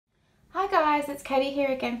guys, it's Katie here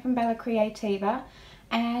again from Creativa,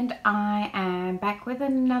 and I am back with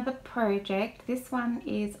another project. This one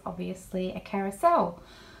is obviously a carousel.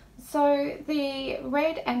 So the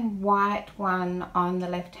red and white one on the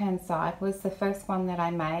left hand side was the first one that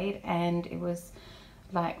I made, and it was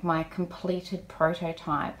like my completed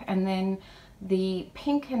prototype. And then the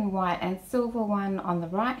pink and white and silver one on the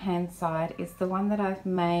right hand side is the one that I've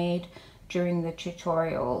made during the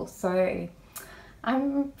tutorial. So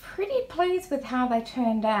I'm pretty pleased with how they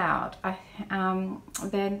turned out.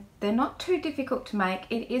 They're not too difficult to make.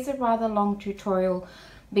 It is a rather long tutorial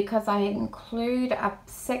because I include a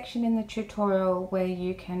section in the tutorial where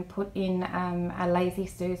you can put in a Lazy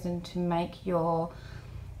Susan to make your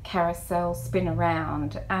carousel spin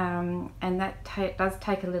around, and that does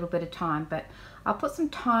take a little bit of time, but I'll put some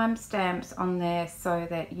timestamps on there so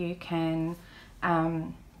that you can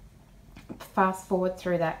fast forward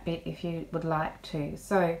through that bit if you would like to.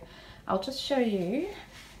 So I'll just show you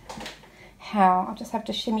how. I'll just have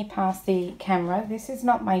to shimmy past the camera. This is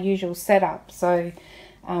not my usual setup, so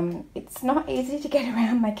it's not easy to get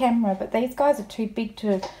around my camera, but these guys are too big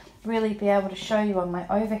to really be able to show you on my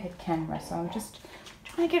overhead camera, so I'm just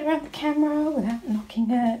trying to get around the camera without knocking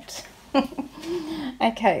it.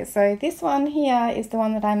 Okay, so this one here is the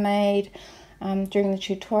one that I made during the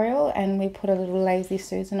tutorial, and we put a little Lazy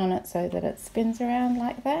Susan on it so that it spins around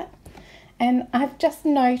like that. And I've just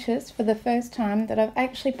noticed for the first time that I've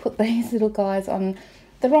actually put these little guys on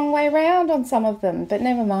the wrong way around on some of them, but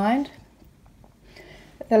never mind.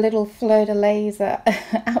 The little fleur-de-lis are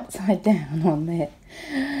upside down on there.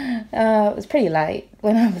 It was pretty late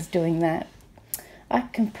when I was doing that. I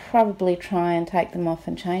can probably try and take them off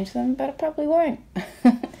and change them, but I probably won't.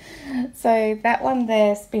 So that one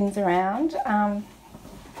there spins around.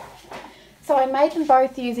 So I made them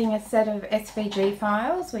both using a set of SVG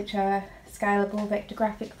files, which are scalable vector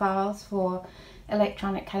graphic files for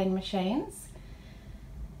electronic cutting machines.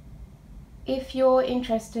 If you're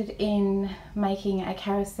interested in making a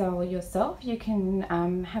carousel yourself, you can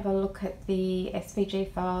have a look at the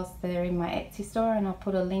SVG files. They're in my Etsy store, and I'll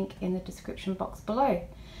put a link in the description box below.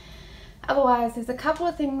 Otherwise, there's a couple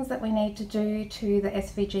of things that we need to do to the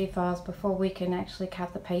SVG files before we can actually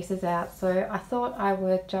cut the pieces out. So I thought I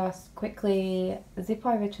would just quickly zip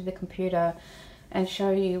over to the computer and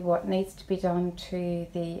show you what needs to be done to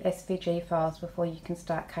the SVG files before you can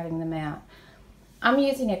start cutting them out. I'm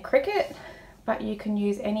using a Cricut, but you can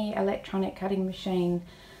use any electronic cutting machine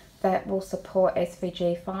that will support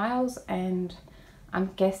SVG files, and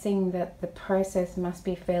I'm guessing that the process must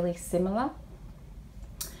be fairly similar.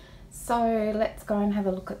 So let's go and have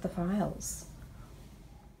a look at the files.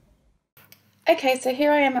 Okay, so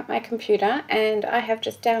here I am at my computer, and I have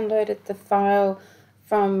just downloaded the file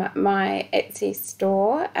from my Etsy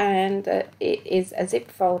store, and it is a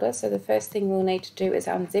zip folder. So the first thing we'll need to do is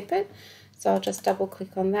unzip it. So I'll just double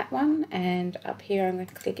click on that one, and up here I'm going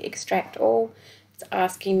to click extract all. It's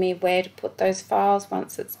asking me where to put those files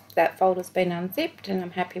once that folder's been unzipped, and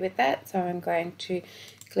I'm happy with that, so I'm going to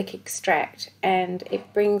click extract, and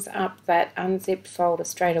it brings up that unzipped folder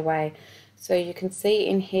straight away. So you can see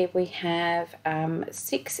in here we have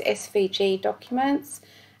 6 SVG documents,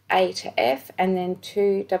 A to F, and then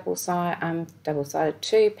 2 double-sided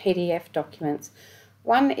 2 PDF documents.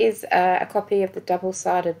 One is a copy of the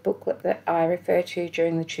double-sided booklet that I refer to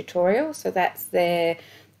during the tutorial, so that's there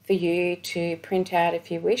for you to print out if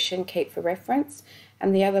you wish and keep for reference.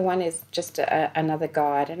 And the other one is just another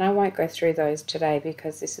guide, and I won't go through those today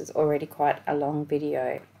because this is already quite a long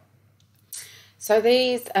video. So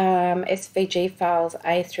these SVG files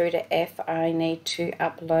A through to F I need to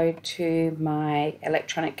upload to my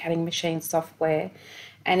electronic cutting machine software.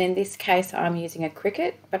 And in this case I'm using a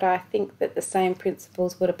Cricut, but I think that the same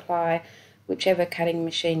principles would apply whichever cutting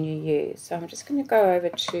machine you use. So I'm just going to go over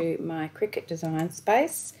to my Cricut design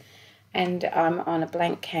space, and I'm on a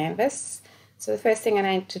blank canvas. So the first thing I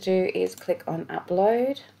need to do is click on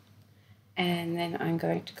upload, and then I'm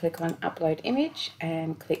going to click on upload image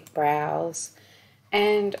and click browse,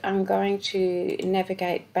 and I'm going to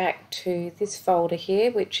navigate back to this folder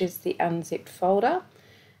here, which is the unzipped folder,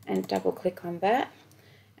 and double click on that.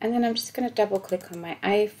 And then I'm just going to double click on my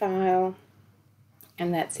A file,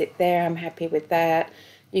 and that's it there. I'm happy with that.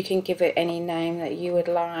 You can give it any name that you would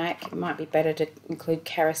like. It might be better to include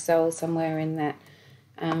carousel somewhere in that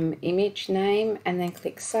image name, and then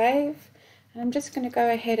click save. And I'm just going to go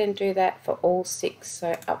ahead and do that for all 6.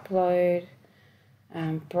 So upload,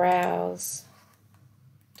 browse,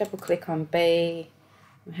 double click on B.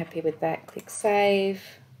 I'm happy with that. Click save,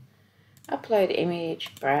 upload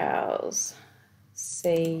image, browse,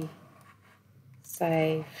 C,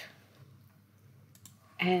 save,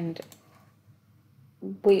 and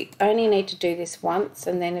we only need to do this once,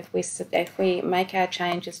 and then if we make our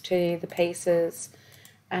changes to the pieces,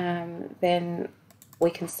 then we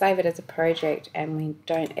can save it as a project and we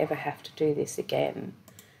don't ever have to do this again.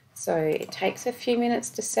 So it takes a few minutes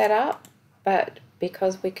to set up, but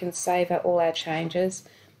because we can save all our changes,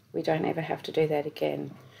 we don't ever have to do that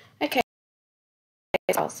again. Okay,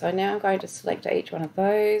 so now I'm going to select each one of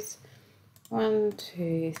those. 1,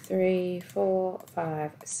 2, 3, 4,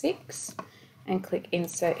 5, 6, and click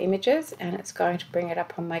Insert Images, and it's going to bring it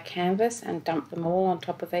up on my canvas and dump them all on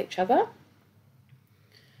top of each other.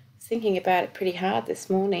 Thinking about it pretty hard this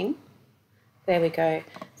morning. There we go.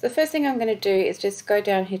 So the first thing I'm going to do is just go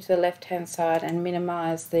down here to the left hand side and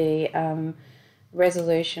minimize the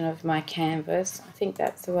resolution of my canvas. I think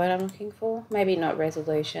that's the word I'm looking for. Maybe not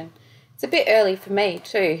resolution. It's a bit early for me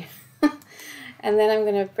too. And then I'm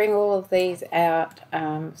going to bring all of these out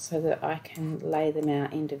so that I can lay them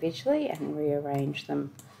out individually and rearrange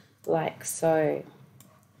them like so.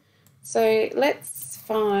 So let's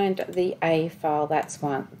find the A file, that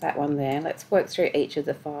one there. Let's work through each of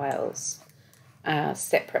the files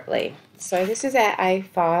separately. So this is our A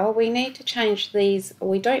file. We need to change these,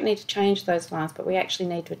 we don't need to change those lines, but we actually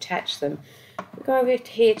need to attach them. We go over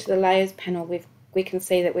here to the layers panel, we can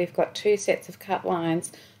see that we've got two sets of cut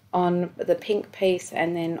lines on the pink piece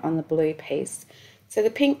and then on the blue piece. So the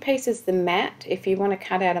pink piece is the mat. If you want to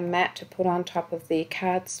cut out a mat to put on top of the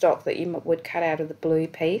cardstock that you would cut out of the blue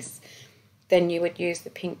piece, then you would use the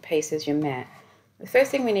pink piece as your mat. The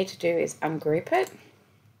first thing we need to do is ungroup it.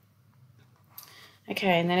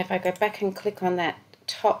 Okay, and then if I go back and click on that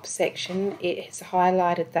top section, it has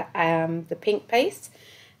highlighted the pink piece,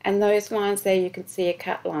 and those lines there you can see are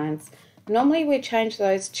cut lines. Normally we change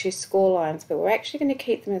those to score lines, but we're actually going to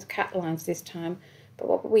keep them as cut lines this time. But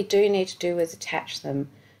what we do need to do is attach them.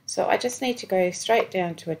 So I just need to go straight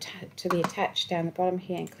down to the attach down the bottom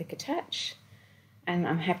here and click attach, and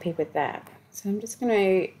I'm happy with that. So I'm just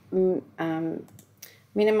going to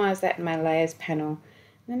minimize that in my layers panel.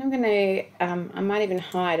 And then I'm going to, I might even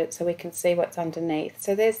hide it so we can see what's underneath.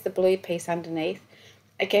 So there's the blue piece underneath.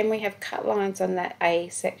 Again, we have cut lines on that A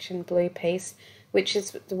section blue piece, which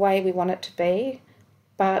is the way we want it to be,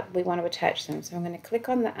 but we want to attach them. So I'm going to click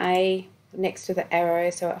on the A next to the arrow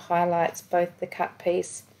so it highlights both the cut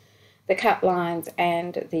piece, the cut lines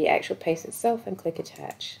and the actual piece itself, and click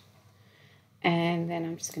attach. And then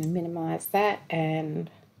I'm just going to minimize that, and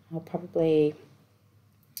I'll probably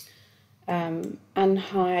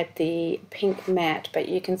unhide the pink mat, but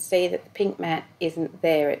you can see that the pink mat isn't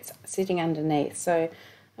there, it's sitting underneath. So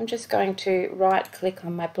I'm just going to right click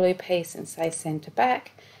on my blue piece and say center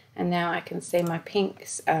back, and now I can see my pink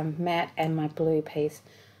mat and my blue piece.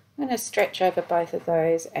 I'm going to stretch over both of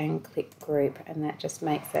those and click group, and that just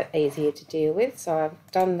makes it easier to deal with. So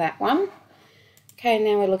I've done that one. Okay,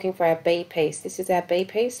 now we're looking for our B piece. This is our B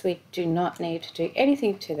piece. We do not need to do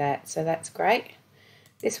anything to that, so that's great.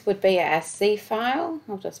 This would be our C file.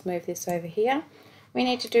 I'll just move this over here. We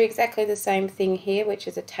need to do exactly the same thing here, which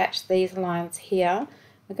is attach these lines here.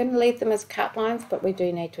 We're going to leave them as cut lines, but we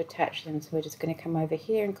do need to attach them, so we're just going to come over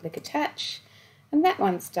here and click attach, and that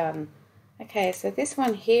one's done. Okay, so this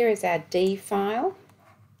one here is our D file.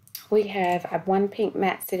 We have one pink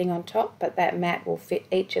mat sitting on top, but that mat will fit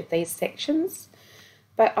each of these sections.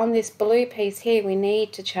 But on this blue piece here, we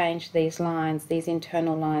need to change these lines, these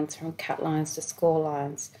internal lines, from cut lines to score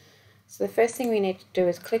lines. So the first thing we need to do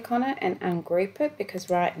is click on it and ungroup it, because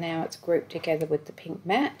right now it's grouped together with the pink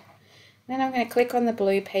mat. Then I'm going to click on the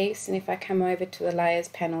blue piece, and if I come over to the layers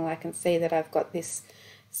panel, I can see that I've got this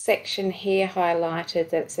section here highlighted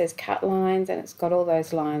that says cut lines, and it's got all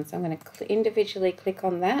those lines. I'm going to individually click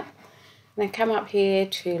on that, and then come up here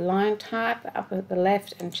to line type up at the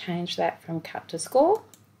left and change that from cut to score.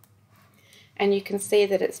 And you can see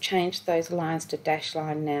that it's changed those lines to dash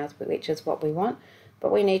line now, which is what we want,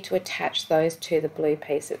 but we need to attach those to the blue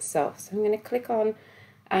piece itself. So I'm going to click on,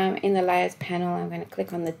 in the layers panel, I'm going to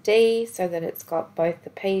click on the D so that it's got both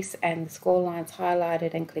the piece and the score lines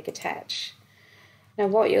highlighted, and click attach. Now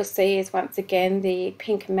what you'll see is, once again, the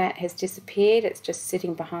pink mat has disappeared, it's just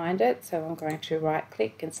sitting behind it, so I'm going to right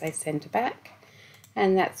click and say center back,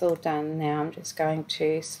 and that's all done. Now I'm just going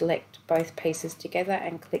to select both pieces together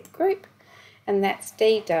and click group, and that's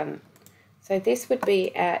D done. So this would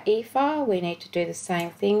be our E file. We need to do the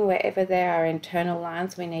same thing. Wherever there are internal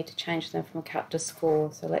lines, we need to change them from cut to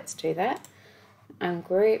score. So let's do that.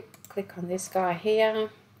 Ungroup, click on this guy here,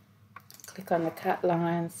 click on the cut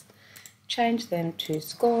lines, change them to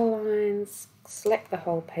score lines, select the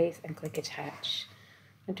whole piece and click attach.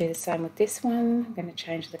 I'll do the same with this one. I'm going to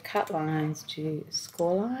change the cut lines to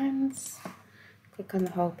score lines, click on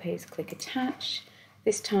the whole piece, click attach.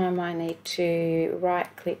 This time I need to right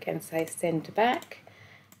click and say send to back,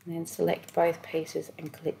 and then select both pieces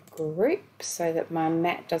and click group so that my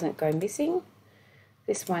mat doesn't go missing.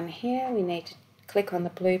 This one here, we need to click on the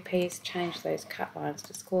blue piece, change those cut lines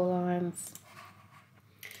to score lines.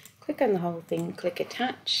 Click on the whole thing, click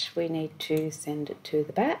attach. We need to send it to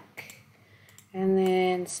the back, and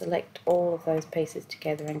then select all of those pieces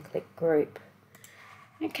together and click group.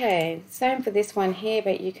 Okay, same for this one here,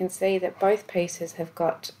 but you can see that both pieces have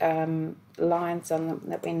got lines on them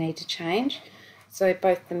that we need to change. So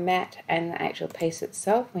both the mat and the actual piece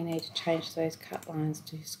itself, we need to change those cut lines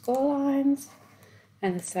to score lines.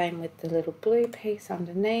 And the same with the little blue piece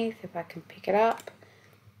underneath. If I can pick it up,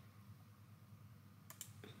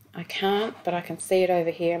 I can't, but I can see it over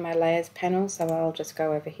here in my layers panel, so I'll just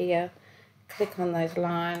go over here, click on those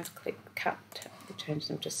lines, click cut, change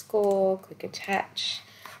them to score, click attach.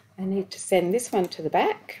 I need to send this one to the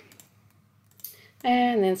back,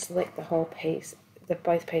 and then select the whole piece,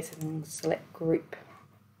 both pieces, and select group.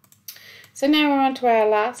 So now we're on to our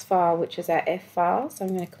last file, which is our F file. So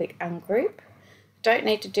I'm going to click ungroup. Don't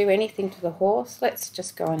need to do anything to the horse. Let's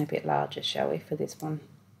just go in a bit larger, shall we, for this one.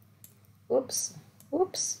 Whoops,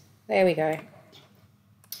 whoops, there we go.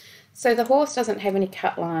 So the horse doesn't have any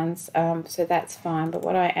cut lines, so that's fine, but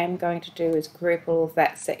what I am going to do is group all of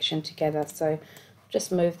that section together. So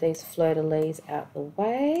just move these fleur-de-lis out the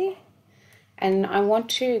way, and I want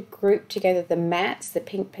to group together the mats, the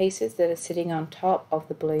pink pieces that are sitting on top of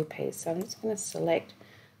the blue piece. So I'm just going to select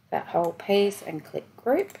that whole piece and click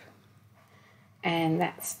group, and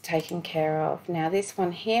that's taken care of. Now this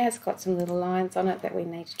one here has got some little lines on it that we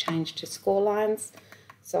need to change to score lines.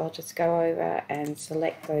 So I'll just go over and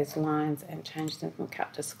select those lines and change them from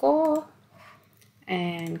cut to score,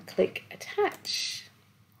 and click attach.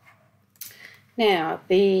 Now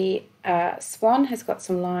the swan has got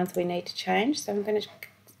some lines we need to change, so I'm going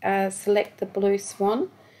to select the blue swan,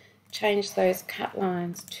 change those cut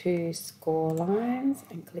lines to score lines,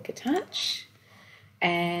 and click attach.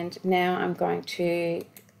 And now I'm going to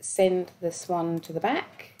send the swan to the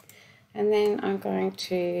back, and then I'm going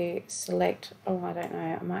to select, oh I don't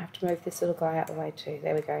know, I might have to move this little guy out of the way too.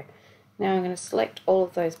 There we go. Now I'm going to select all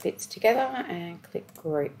of those bits together and click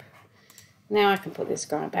group. Now I can put this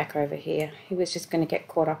guy back over here. He was just going to get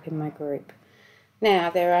caught up in my group. Now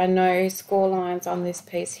there are no score lines on this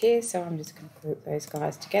piece here, so I'm just going to group those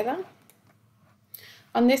guys together.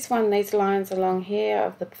 On this one, these lines along here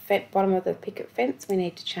of the bottom of the picket fence, we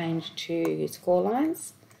need to change to score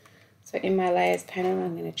lines. So in my layers panel,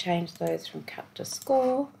 I'm going to change those from cut to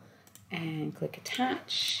score and click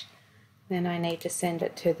attach. Then I need to send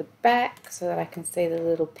it to the back so that I can see the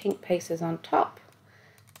little pink pieces on top.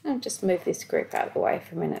 And just move this group out of the way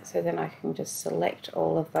for a minute, so then I can just select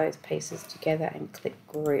all of those pieces together and click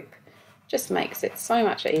group. Just makes it so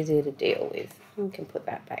much easier to deal with. We can put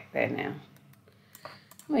that back there now.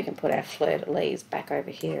 We can put our fleur-de-lis back over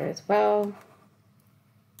here as well.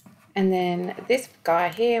 And then this guy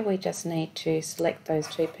here, we just need to select those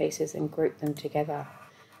two pieces and group them together.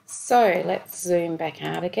 So let's zoom back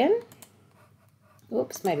out again.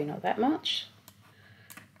 Oops, maybe not that much.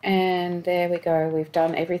 And there we go, we've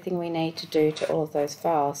done everything we need to do to all of those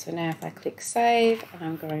files. So now if I click save,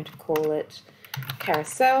 I'm going to call it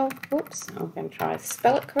Carousel. Whoops, I'm going to try to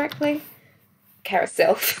spell it correctly.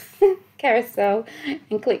 Carousel. Carousel,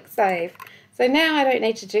 and click save. So now I don't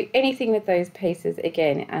need to do anything with those pieces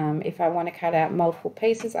again. If I want to cut out multiple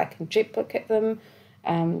pieces, I can duplicate them,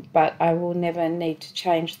 but I will never need to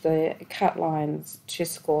change the cut lines to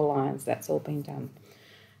score lines. That's all been done.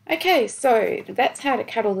 Okay, so that's how to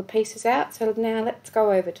cut all the pieces out. So now let's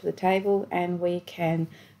go over to the table and we can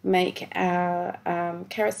make our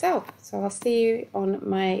carousel. So I'll see you on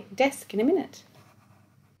my desk in a minute.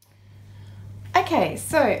 Okay,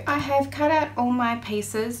 so I have cut out all my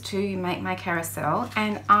pieces to make my carousel,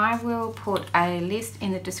 and I will put a list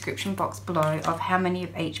in the description box below of how many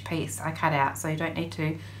of each piece I cut out, so you don't need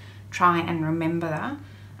to try and remember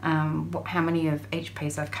how many of each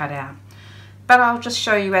piece I've cut out. But I'll just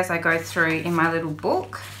show you as I go through in my little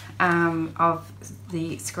book of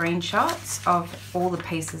the screenshots of all the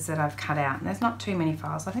pieces that I've cut out. And there's not too many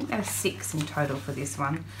files. I think there are 6 in total for this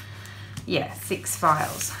one. Yeah, 6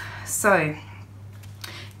 files. So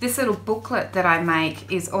this little booklet that I make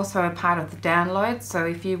is also a part of the download. So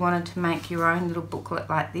if you wanted to make your own little booklet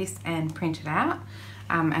like this and print it out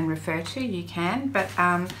and refer to, you can. But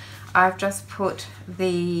I've just put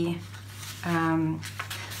the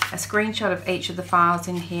a screenshot of each of the files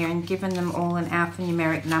in here and given them all an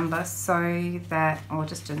alphanumeric number so that, or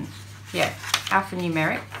just an, yeah,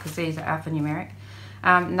 alphanumeric, because these are alphanumeric,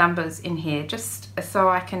 numbers in here, just so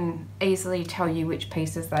I can easily tell you which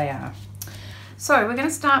pieces they are. So we're going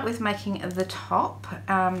to start with making the top.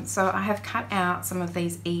 So I have cut out some of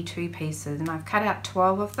these E2 pieces, and I've cut out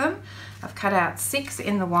 12 of them. I've cut out 6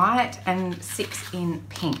 in the white and 6 in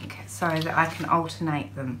pink so that I can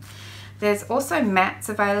alternate them. There's also mats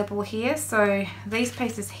available here. So these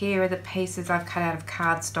pieces here are the pieces I've cut out of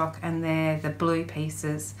cardstock, and they're the blue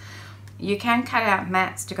pieces. You can cut out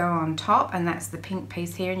mats to go on top, and that's the pink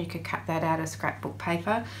piece here, and you could cut that out of scrapbook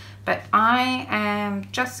paper. But I am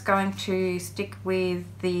just going to stick with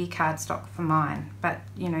the cardstock for mine. But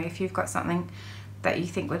you know, if you've got something that you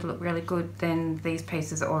think would look really good, then these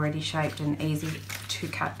pieces are already shaped and easy to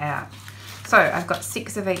cut out. So I've got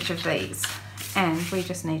 6 of each of these, and we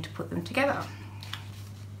just need to put them together.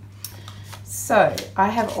 So I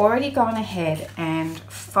have already gone ahead and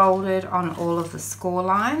folded on all of the score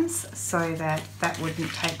lines so that that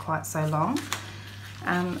wouldn't take quite so long.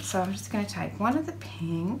 So I'm just going to take one of the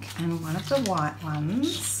pink and one of the white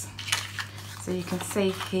ones. So you can see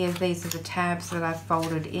here, these are the tabs that I've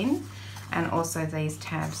folded in, and also these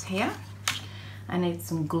tabs here. I need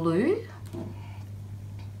some glue,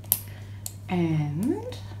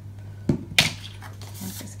 and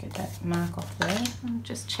I'll just get that mark off there and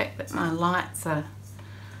just check that my lights are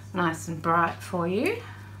nice and bright for you.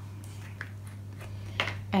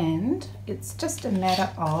 And it's just a matter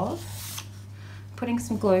of putting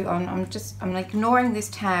some glue on. I'm ignoring this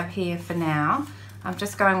tab here for now. I'm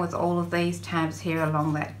just going with all of these tabs here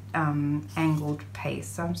along that angled piece.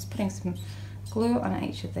 So I'm just putting some glue on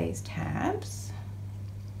each of these tabs.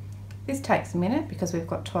 This takes a minute because we've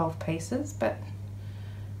got 12 pieces, but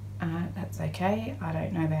that's okay. I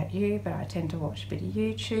don't know about you, but I tend to watch a bit of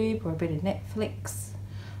YouTube or a bit of Netflix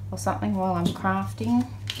or something while I'm crafting.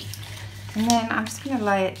 And then I'm just going to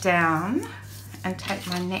lay it down and take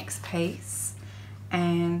my next piece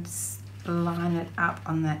and line it up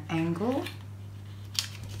on that angle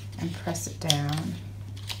and press it down.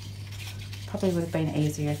 Probably would have been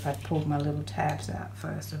easier if I'd pulled my little tabs out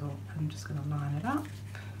first of all. I'm just going to line it up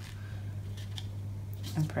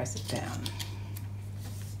and press it down.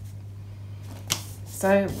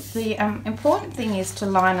 So the important thing is to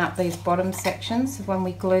line up these bottom sections. So when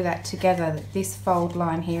we glue that together, that this fold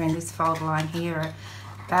line here and this fold line here are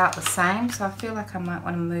about the same. So I feel like I might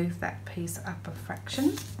want to move that piece up a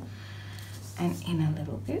fraction and in a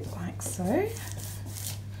little bit, like so.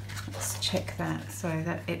 Let's check that so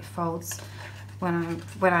that it folds when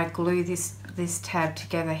I glue this tab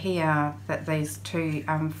together here, that these two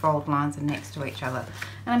fold lines are next to each other,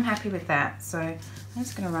 and I'm happy with that. So I'm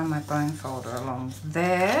just going to run my bone folder along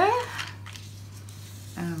there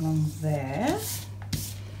and along there.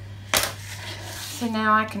 So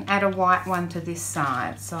now I can add a white one to this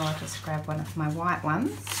side. So I'll just grab one of my white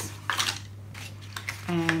ones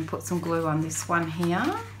and put some glue on this one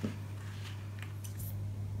here.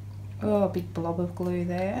 Oh, a big blob of glue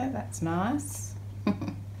there, that's nice.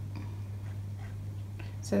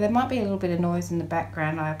 So there might be a little bit of noise in the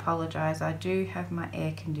background, I apologise. I do have my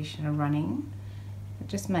air conditioner running. It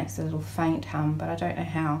just makes a little faint hum, but I don't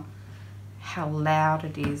know how loud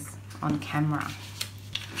it is on camera.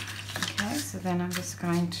 Okay, so then I'm just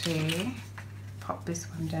going to pop this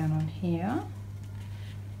one down on here,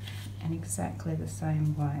 and exactly the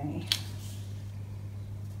same way,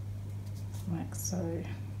 like so.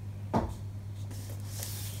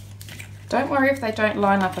 Don't worry if they don't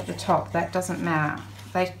line up at the top, that doesn't matter.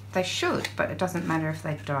 They should, but it doesn't matter if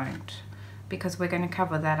they don't, because we're going to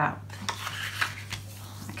cover that up.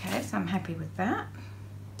 Okay, so I'm happy with that.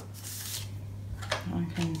 I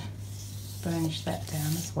can burnish that down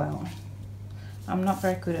as well. I'm not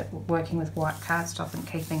very good at working with white cardstock and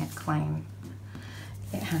keeping it clean.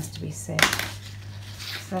 It has to be said.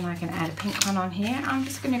 So then I can add a pink one on here. I'm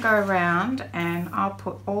just going to go around and I'll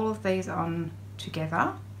put all of these on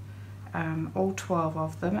together. All 12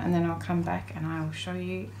 of them, and then I'll come back and I will show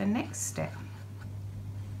you the next step.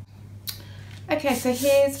 Okay, so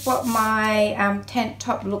here's what my tent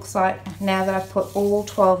top looks like now that I've put all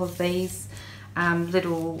 12 of these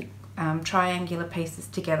little triangular pieces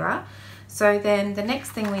together. So then the next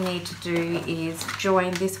thing we need to do is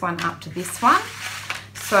join this one up to this one.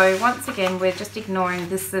 So once again, we're just ignoring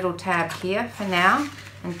this little tab here for now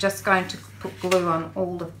and just going to put glue on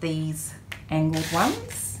all of these angled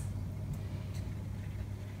ones.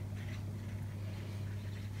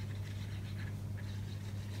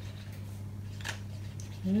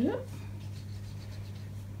 Yep.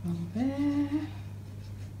 On there.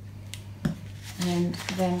 And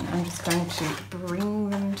then I'm just going to bring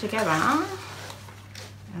them together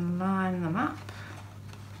and line them up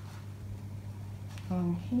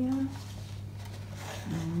along here.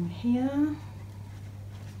 And here.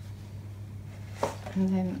 And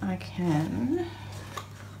then I can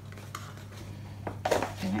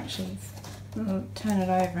actually turn it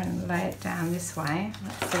over and lay it down this way.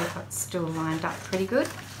 Let's see if it's still lined up pretty good.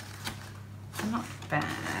 Not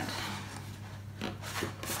bad.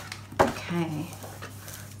 Okay,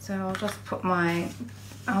 so I'll just put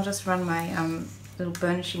I'll just run my little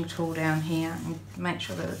burnishing tool down here and make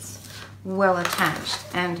sure that it's well attached.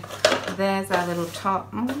 And there's our little top.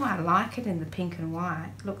 Oh, I like it in the pink and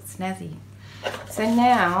white. Looks snazzy. So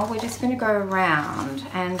now we're just going to go around,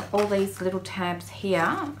 and all these little tabs here,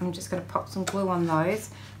 I'm just going to pop some glue on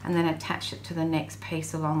those and then attach it to the next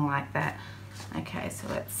piece along like that. Okay, so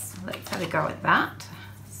let's have a go at that.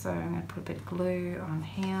 So I'm going to put a bit of glue on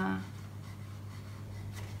here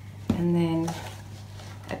and then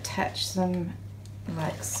attach them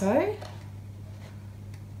like so.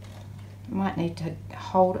 Might need to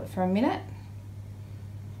hold it for a minute,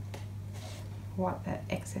 wipe that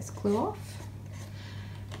excess glue off.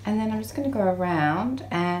 And then I'm just going to go around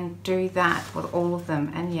and do that with all of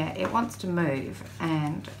them. And yeah, it wants to move.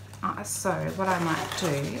 And so what I might do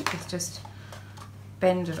is just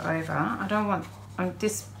bend it over. I don't want,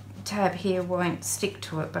 this tab here won't stick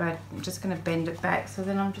to it, but I'm just going to bend it back. So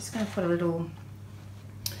then I'm just going to put a little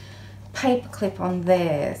paper clip on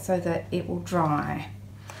there so that it will dry.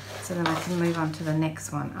 So then I can move on to the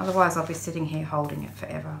next one. Otherwise I'll be sitting here holding it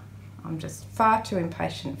forever. I'm just far too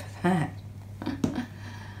impatient for that.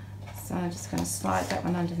 So I'm just going to slide that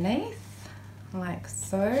one underneath, like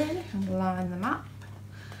so, and line them up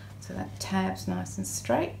so that tab's nice and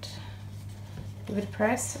straight. Give it a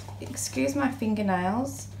press. Excuse my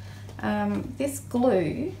fingernails. This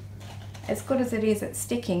glue, as good as it is at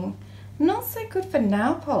sticking, not so good for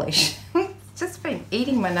nail polish. It's just been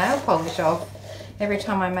eating my nail polish off every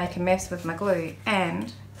time I make a mess with my glue,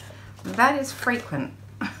 and that is frequent.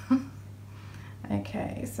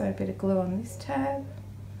 Okay, so a bit of glue on this tab.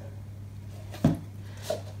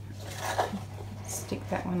 Stick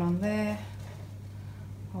that one on there,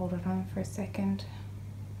 hold it on for a second,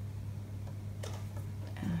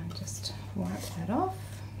 and just wipe that off.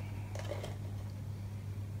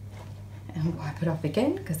 And wipe it off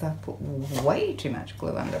again because I've put way too much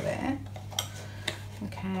glue under there.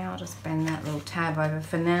 Okay, I'll just bend that little tab over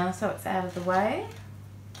for now so it's out of the way.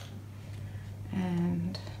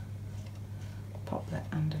 And pop that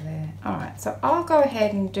under there. Alright, so I'll go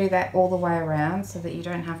ahead and do that all the way around so that you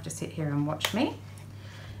don't have to sit here and watch me.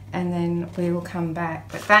 And then we will come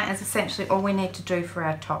back. But that is essentially all we need to do for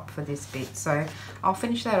our top for this bit. So I'll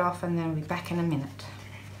finish that off and then I'll be back in a minute.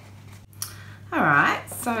 Alright,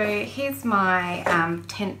 so here's my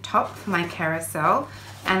tent top for my carousel.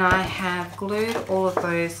 And I have glued all of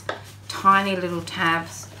those tiny little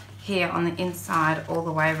tabs here on the inside all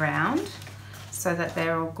the way around, so that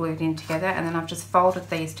they're all glued in together. And then I've just folded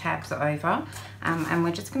these tabs over, and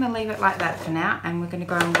we're just going to leave it like that for now, and we're going to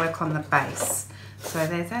go and work on the base. So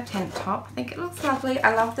there's our tent top. I think it looks lovely.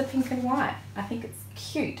 I love the pink and white. I think it's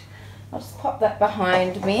cute. I'll just pop that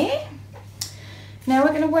behind me. Now we're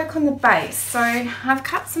going to work on the base. So I've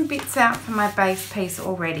cut some bits out for my base piece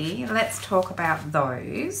already. Let's talk about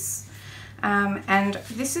those. And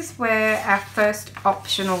this is where our first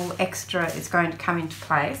optional extra is going to come into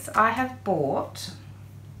place. I have bought,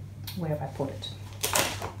 where have I put it?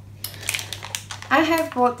 I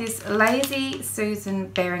have bought this Lazy Susan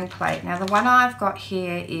bearing plate. Now the one I've got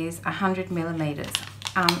here is 100 millimeters.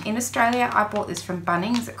 In Australia I bought this from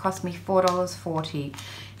Bunnings. It cost me $4.40.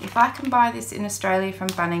 If I can buy this in Australia from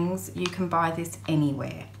Bunnings, you can buy this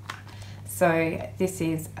anywhere. So this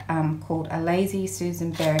is called a Lazy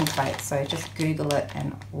Susan bearing plate. So just Google it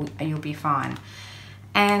and you'll be fine.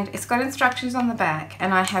 And it's got instructions on the back,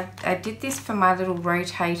 and I did this for my little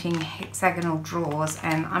rotating hexagonal drawers,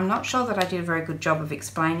 and I'm not sure that I did a very good job of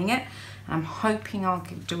explaining it. I'm hoping I'll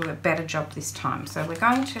do a better job this time. So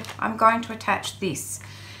I'm going to attach this.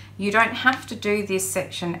 You don't have to do this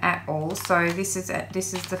section at all. So this is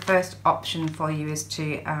the first option for you, is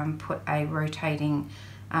to put a rotating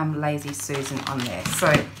Lazy Susan on there.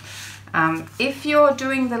 So if you're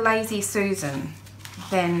doing the Lazy Susan,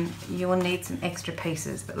 then you will need some extra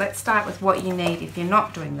pieces. But let's start with what you need if you're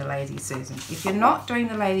not doing the Lazy Susan. If you're not doing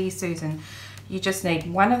the Lazy Susan, you just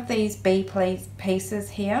need one of these B pieces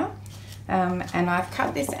here. And I've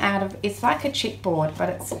cut this out of, it's like a chipboard, but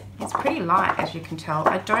it's pretty light, as you can tell.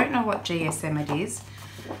 I don't know what GSM it is.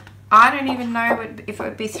 I don't even know if it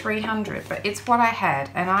would be 300, but it's what I had,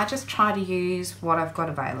 and I just try to use what I've got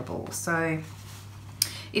available. So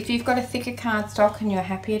if you've got a thicker cardstock and you're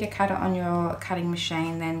happier to cut it on your cutting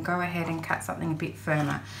machine, then go ahead and cut something a bit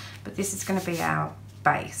firmer. But this is going to be our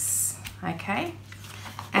base, okay?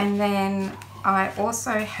 And then I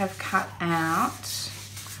also have cut out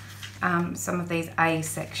some of these A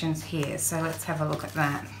sections here. So let's have a look at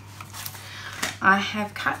that. I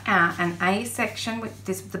have cut out an A section with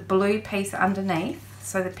the blue piece underneath.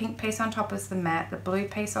 So the pink piece on top is the mat, the blue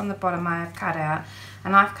piece on the bottom I have cut out,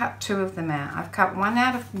 and I've cut two of them out. I've cut one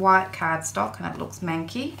out of white cardstock and it looks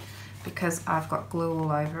manky because I've got glue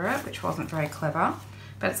all over it, which wasn't very clever,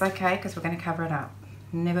 but it's okay because we're going to cover it up,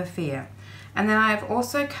 never fear. And then I've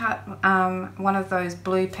also cut one of those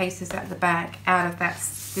blue pieces at the back out of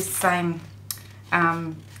this same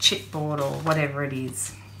chipboard or whatever it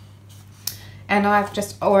is. And I've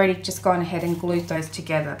already gone ahead and glued those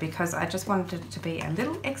together because I just wanted it to be a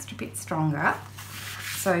little extra bit stronger.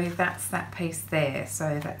 So that's that piece there.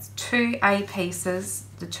 So that's two A pieces,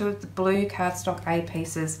 the two of the blue cardstock A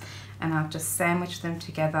pieces, and I've just sandwiched them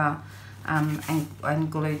together and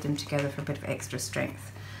glued them together for a bit of extra strength.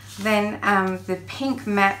 Then the pink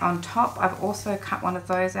mat on top, I've also cut one of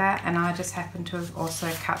those out, and I just happen to have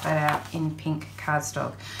also cut that out in pink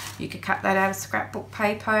cardstock. You could cut that out of scrapbook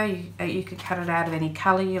paper, you could cut it out of any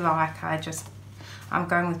colour you like. I'm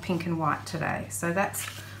going with pink and white today. So that's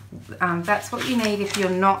what you need if you're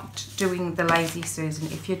not doing the Lazy Susan.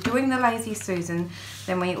 If you're doing the Lazy Susan,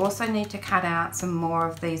 then we also need to cut out some more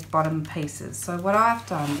of these bottom pieces. So what I've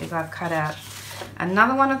done is I've cut out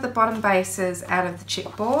another one of the bottom bases out of the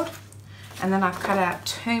chipboard, and then I've cut out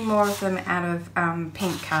two more of them out of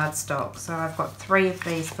pink cardstock. So I've got three of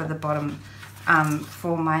these for the bottom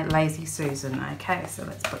for my Lazy Susan. Okay, so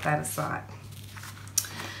let's put that aside.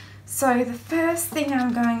 So the first thing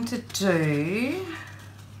I'm going to do,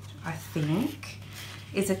 I think,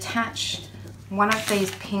 is attach one of these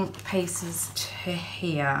pink pieces to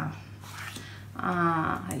here.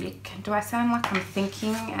 Do I sound like I'm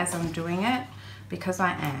thinking as I'm doing it? Because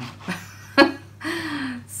I am.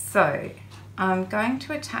 So I'm going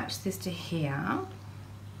to attach this to here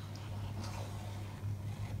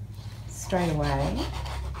straight away.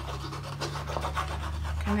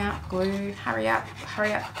 Come out, glue, hurry up,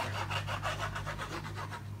 hurry up.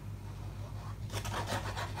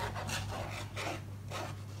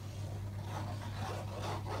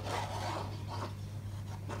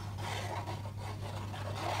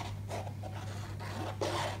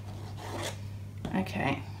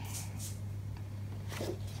 Okay,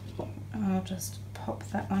 I'll just pop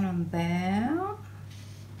that one on there.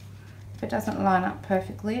 If it doesn't line up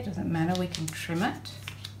perfectly, it doesn't matter, we can trim it.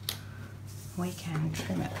 We can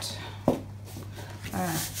trim it. Alright,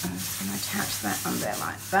 I'm just going to attach that on there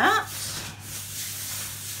like that.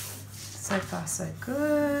 So far so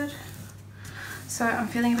good. So I'm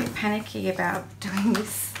feeling a bit panicky about doing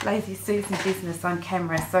this Lazy Susan business on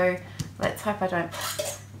camera, so let's hope I don't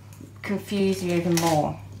confuse you even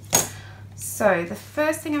more. So the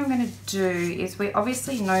first thing I'm going to do is, we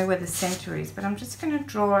obviously know where the center is, but I'm just going to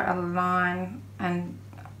draw a line and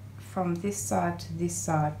from this side to this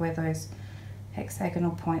side where those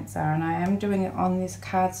hexagonal points are, and I am doing it on this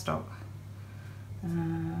cardstock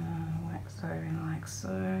like so and like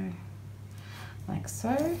so, like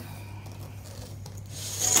so,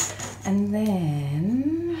 and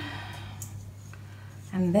then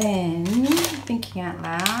thinking out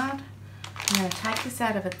loud, I'm going to take this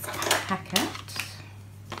out of its packet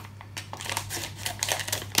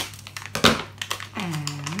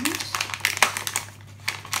and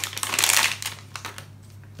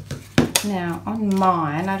now on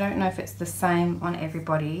mine, I don't know if it's the same on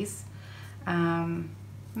everybody's.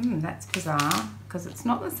 That's bizarre because it's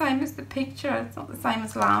not the same as the picture, it's not the same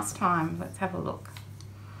as last time. Let's have a look.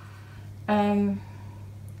 I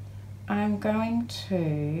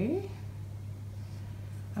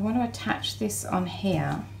want to attach this on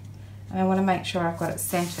here, and I want to make sure I've got it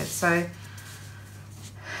centered. So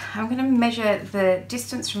I'm going to measure the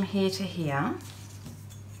distance from here to here,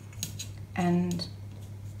 and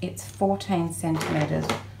it's 14 centimeters.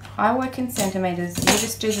 I work in centimeters. You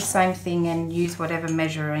just do the same thing and use whatever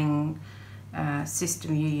measuring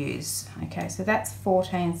system you use. Okay, so that's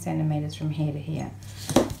 14 centimeters from here to here.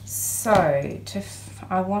 So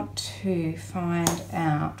I want to find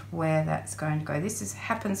out where that's going to go. This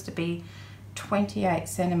happens to be 28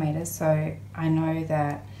 centimeters, so I know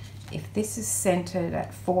that if this is centered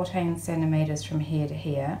at 14 centimeters from here to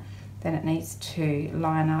here, then it needs to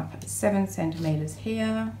line up at 7 centimeters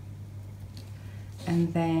here,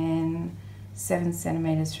 and then 7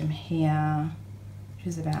 centimeters from here, which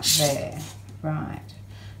is about there. Right,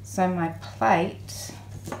 so my plate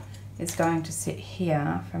is going to sit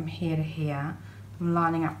here from here to here. I'm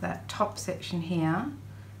lining up that top section here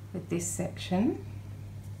with this section,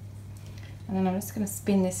 and then I'm just going to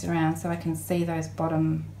spin this around so I can see those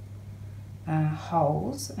bottom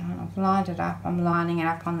holes, and I've lined it up. I'm lining it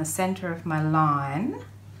up on the center of my line,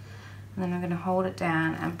 and then I'm going to hold it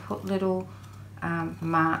down and put little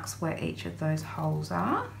marks where each of those holes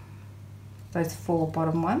are, those 4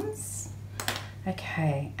 bottom ones.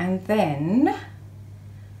 Okay, and then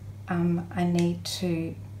I need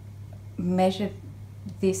to measure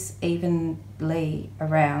this evenly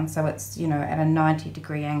around so it's, you know, at a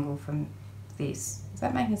 90-degree angle from this. Is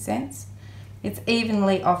that making sense? It's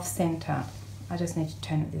evenly off center. I just need to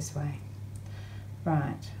turn it this way.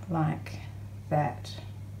 Right, like that.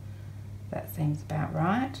 That seems about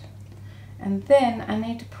right. And then I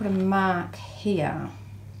need to put a mark here,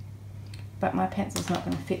 but my pencil's not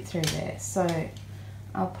going to fit through there, so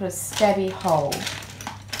I'll put a stabby hole.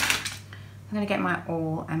 I'm going to get my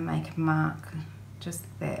awl and make a mark just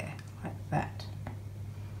there, like that.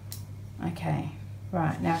 Okay,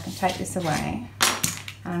 right, now I can take this away,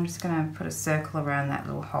 and I'm just going to put a circle around that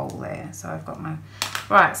little hole there. So I've got my,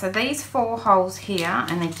 right, so these 4 holes here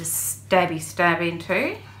I need to stab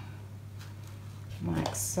into,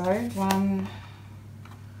 like so. 1,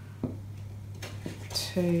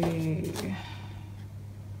 2,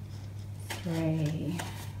 3,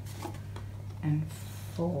 and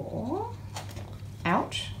 4.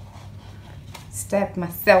 Ouch. Stabbed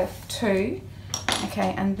myself too.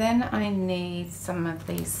 Okay, and then I need some of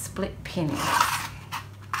these split pins.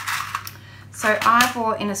 So I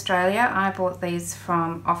bought, in Australia, I bought these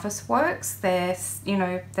from Officeworks. They're, you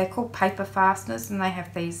know, they're called paper fasteners, and they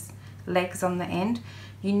have these legs on the end.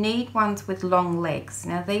 You need ones with long legs.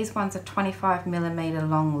 Now these ones are 25mm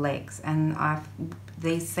long legs, and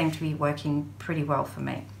these seem to be working pretty well for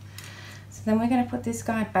me. So then we're going to put this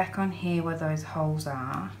guy back on here where those holes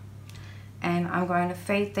are, and I'm going to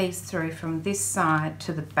feed these through from this side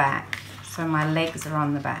to the back, so my legs are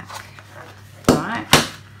on the back, right?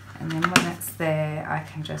 And then when that's there, I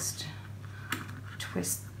can just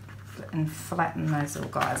twist and flatten those little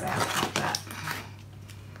guys out like that.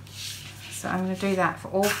 So I'm going to do that for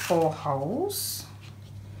all 4 holes.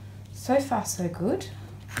 So far so good.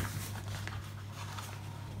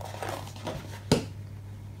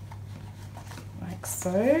 Like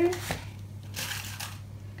so.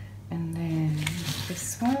 And then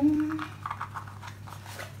this one.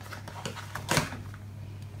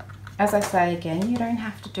 As I say again, you don't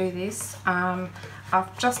have to do this.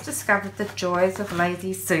 I've just discovered the joys of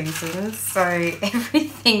Lazy Susans, so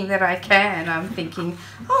everything that I can, I'm thinking,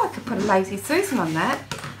 oh, I could put a Lazy Susan on that,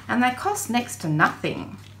 and they cost next to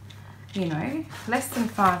nothing, you know, less than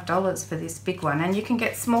 $5 for this big one, and you can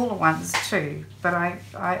get smaller ones too, but I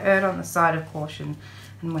erred on the side of caution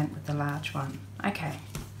and went with the large one. Okay,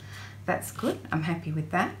 that's good, I'm happy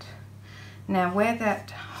with that. Now where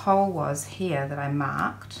that hole was here that I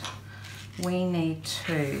marked, we need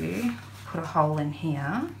to put a hole in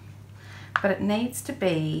here, but it needs to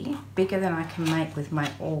be bigger than I can make with my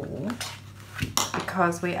awl,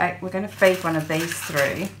 because we're going to feed one of these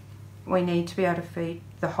through. We need to be able to feed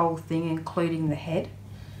the whole thing, including the head.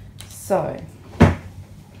 So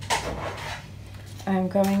I'm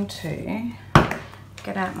going to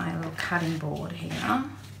get out my little cutting board here,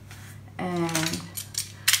 and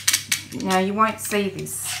now you won't see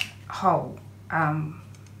this hole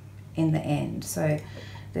in the end, so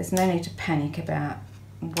there's no need to panic about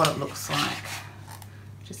what it looks like.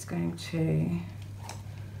 Just going to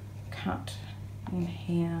cut in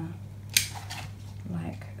here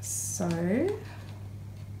like so.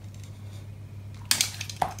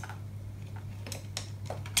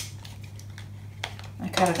 I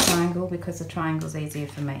cut a triangle because the triangle's easier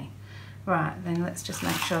for me. Right, then let's just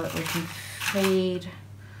make sure that we can feed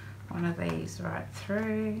one of these right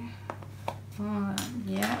through.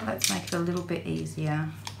 Yeah, let's make it a little bit easier.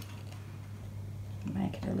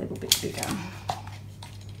 Make it a little bit bigger.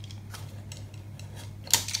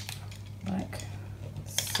 Like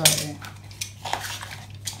so.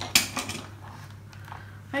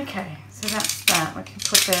 Okay, so that's that. We can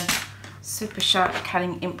put the super sharp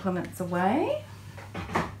cutting implements away.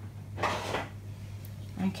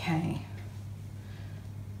 Okay.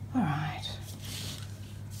 All right.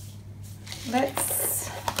 Let's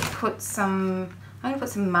put some, I'm going to put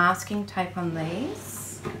some masking tape on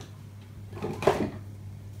these,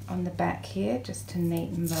 on the back here, just to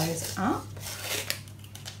neaten those up.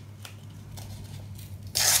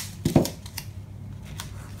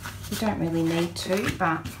 You don't really need to,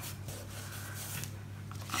 but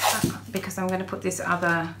because I'm going to put this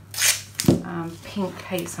other pink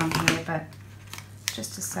piece on here, but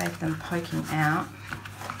just to save them poking out,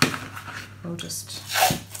 we'll just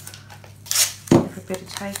give a bit of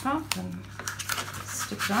tape up and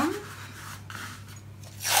stick it on.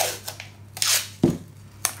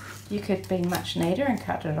 You could be much neater and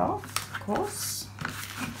cut it off, of course.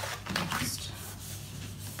 Just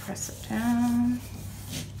press it down.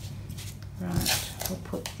 Right, we'll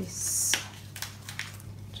put this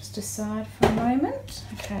just aside for a moment.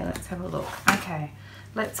 Okay, let's have a look. Okay,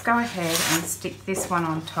 let's go ahead and stick this one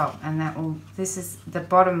on top, and that will, this is the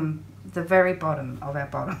bottom, the very bottom of our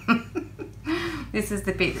bottom. This is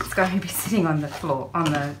the bit that's going to be sitting on the floor,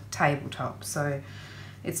 on the tabletop. So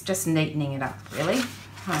it's just neatening it up, really.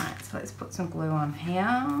 Alright, so let's put some glue on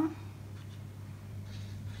here.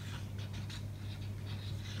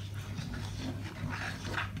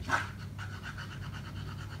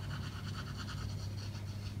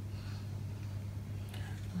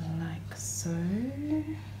 Like so.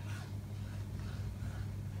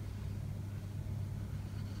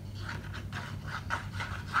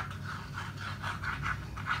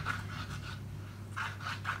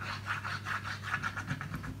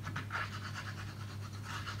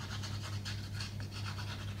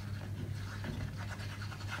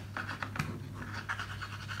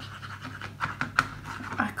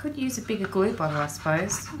 Could use a bigger glue bottle, I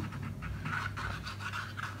suppose.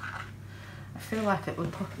 I feel like it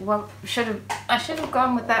would, well, I should have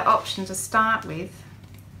gone with that option to start with.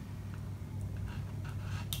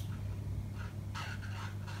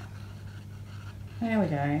 There we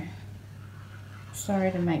go. Sorry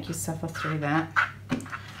to make you suffer through that.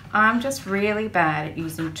 I'm just really bad at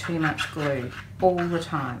using too much glue all the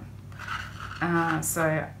time.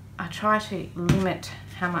 So I try to limit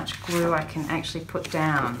how much glue I can actually put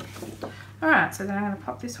down. Alright, so then I'm going to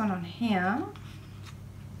pop this one on here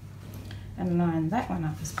and line that one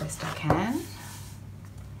up as best I can.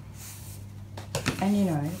 And you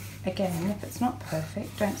know, again, if it's not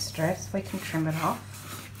perfect, don't stress, we can trim it off.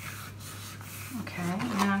 Okay,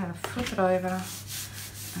 now I'm going to flip it over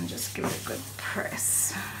and just give it a good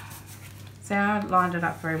press. See, I lined it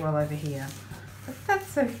up very well over here, but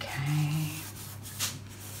that's okay.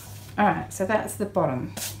 Alright, so that's the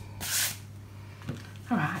bottom.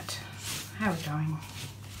 Alright, how are we going?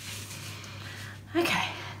 Okay,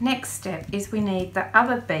 next step is we need the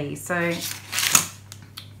other bee. So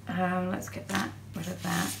let's get rid of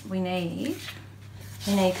that. We need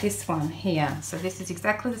this one here. So this is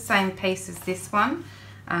exactly the same piece as this one,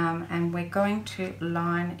 and we're going to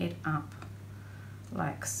line it up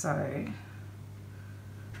like so.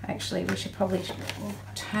 Actually, we should probably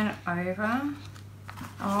turn it over.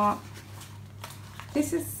 Oh,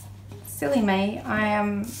 this is silly me.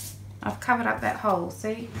 I've covered up that hole.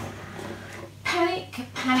 See? Panic,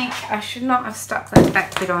 panic. I should not have stuck that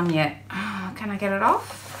back bit on yet. Oh, can I get it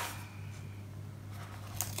off?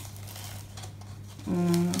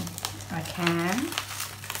 I can.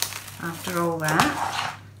 After all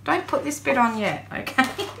that. Don't put this bit on yet,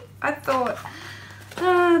 okay? I thought,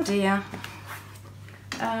 oh dear.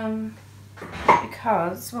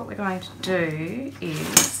 Because what we're going to do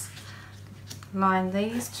is line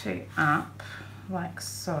these two up like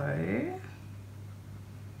so.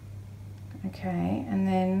 Okay, and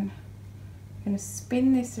then I'm going to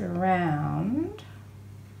spin this around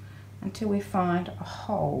until we find a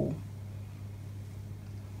hole.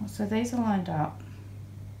 So these are lined up,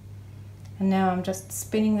 and now I'm just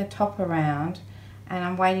spinning the top around, and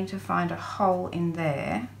I'm waiting to find a hole in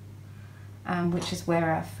there, which is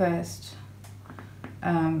where our first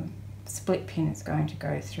split pin is going to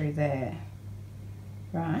go through there,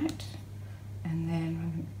 right? And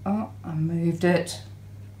then, oh, I moved it.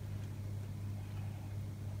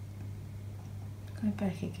 Go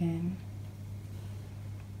back again.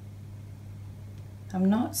 I'm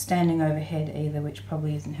not standing overhead either, which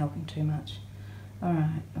probably isn't helping too much.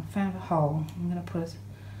 Alright, I found a hole. I'm going to put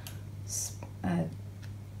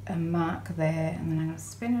a mark there, and then I'm going to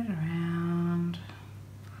spin it around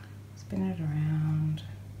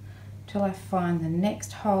till I find the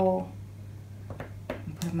next hole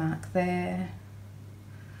and put a mark there,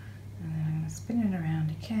 and then I'm going to spin it around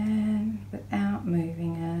again without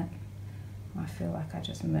moving it. I feel like I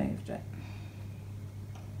just moved it.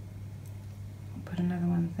 I'll put another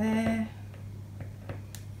one there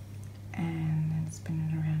and then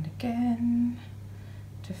spin it around again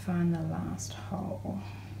to find the last hole,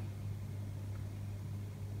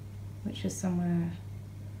 which is somewhere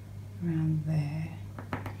around there.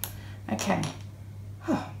 Okay,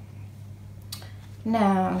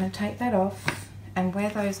 now I'm going to take that off, and where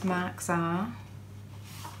those marks are,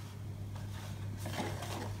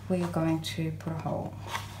 we are going to put a hole,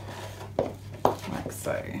 like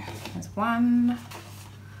so. There's one,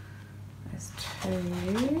 there's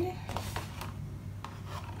two,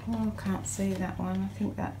 oh, can't see that one, I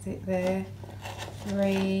think that's it there,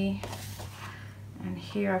 3, and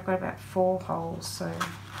here I've got about 4 holes, so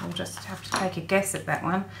we'll just have to take a guess at that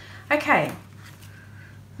one. Okay,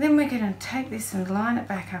 then we're going to take this and line it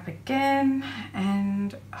back up again,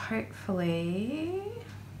 and hopefully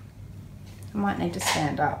I might need to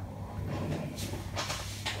stand up.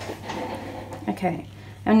 Okay,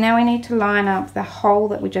 and now we need to line up the hole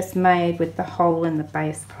that we just made with the hole in the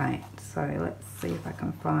base plate. So let's see if I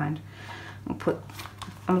can find,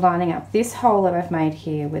 I'm lining up this hole that I've made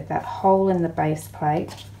here with that hole in the base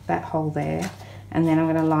plate, that hole there, and then I'm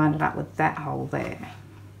going to line it up with that hole there.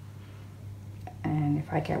 And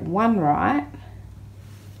if I get one right,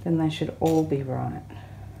 then they should all be right.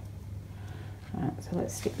 Alright, so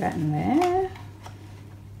let's stick that in there.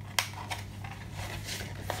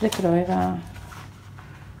 Flip it over.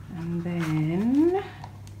 And then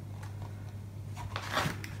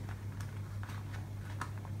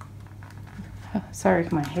sorry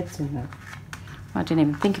if my head's in the... I didn't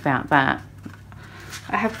even think about that.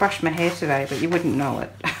 I have brushed my hair today, but you wouldn't know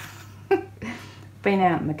it. Been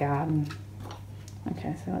out in the garden.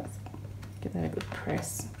 Okay, so let's give that a good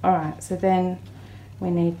press. Alright, so then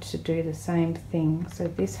we need to do the same thing. So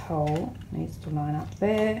this hole needs to line up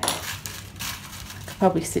there. I could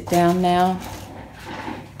probably sit down now.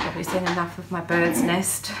 Probably seen enough of my bird's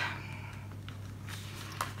nest.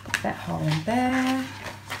 Put that hole in there.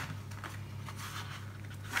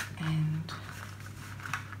 And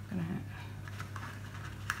I'm going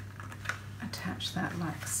to attach that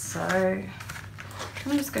like so.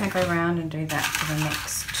 I'm just going to go around and do that for the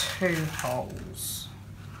next two holes.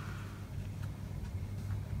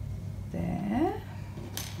 There.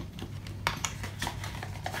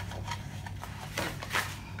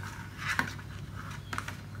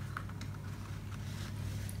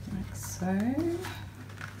 Like so. And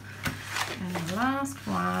the last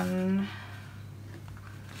one,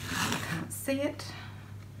 you can't see it,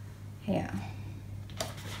 here.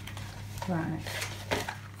 Right.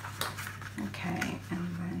 Okay,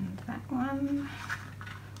 and then that one,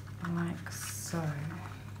 like so.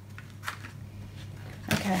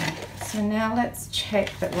 Okay, so now let's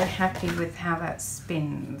check that we're happy with how that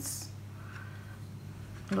spins.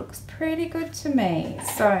 Looks pretty good to me.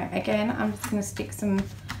 So again, I'm just going to stick some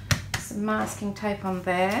masking tape on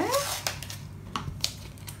there.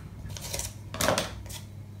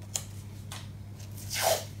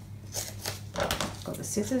 Got the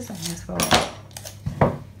scissors on as well.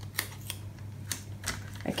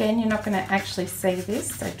 Again, you're not going to actually see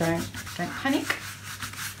this, so don't panic.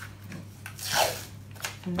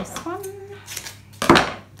 And this one.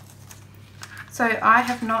 So I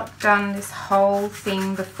have not done this whole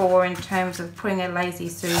thing before in terms of putting a Lazy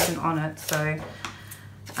Susan on it, so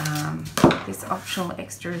this optional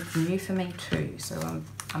extra is new for me too. So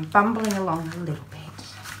I'm bumbling along a little bit.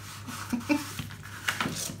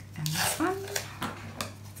 And this one,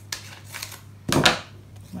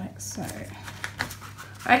 like so.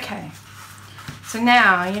 Okay, so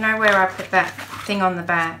now you know where I put that thing on the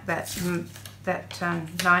back, that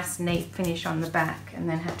nice neat finish on the back, and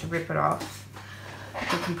then had to rip it off.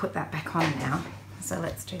 We can put that back on now, so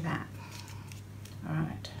let's do that. All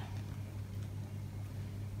right.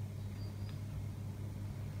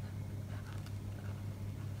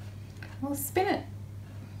 Well, spin it.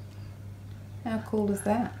 How cool is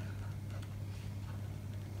that?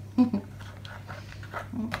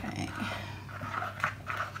 Okay.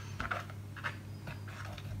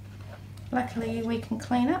 Luckily we can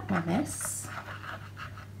clean up my mess.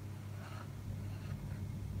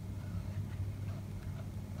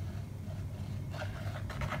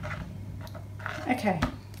 Okay,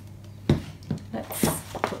 let's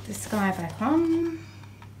put this guy back on.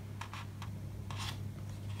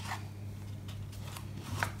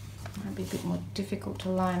 Might be a bit more difficult to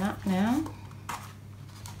line up now.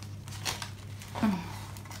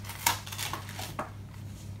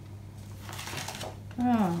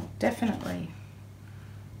 Oh, definitely.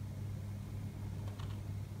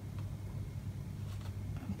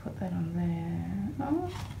 I'll put that on there. Oh.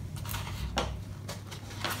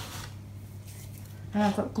 And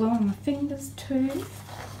I've got glue on my fingers too.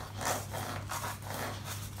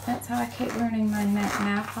 That's how I keep ruining my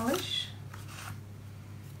nail polish.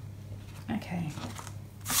 Okay.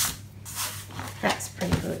 That's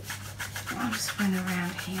pretty good. I'll just run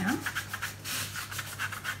around here.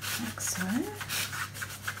 Like so.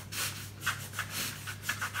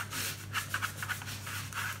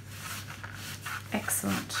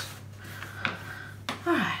 Excellent.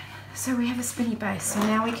 Alright, so we have a spinny base. So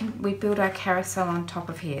now we build our carousel on top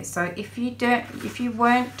of here. So if you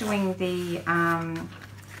weren't doing the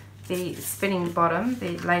spinning bottom,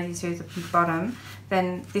 the Lazy Susan bottom,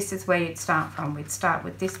 then this is where you'd start from. We'd start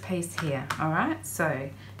with this piece here. Alright, so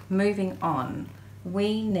moving on.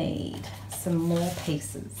 we need some more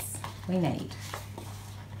pieces. We need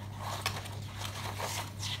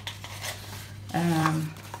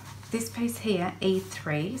this piece here,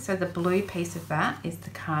 E3, so the blue piece of that is the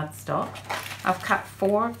cardstock. I've cut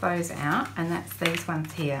 4 of those out, and that's these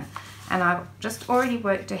ones here. And I've just already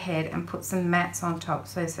worked ahead and put some mats on top.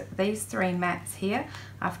 So these 3 mats here,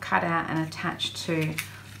 I've cut out and attached to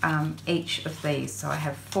each of these. So I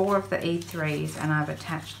have 4 of the E3s, and I've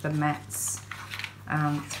attached the mats,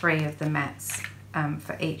 3 of the mats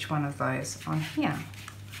for each one of those on here.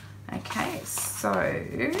 Okay,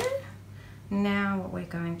 so now what we're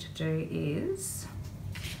going to do is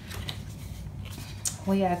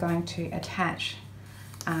we are going to attach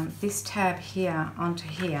this tab here onto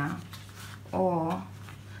here, or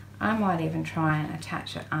I might even try and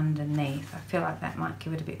attach it underneath. I feel like that might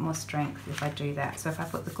give it a bit more strength if I do that. So if I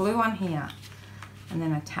put the glue on here and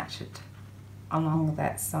then attach it along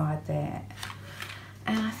that side there,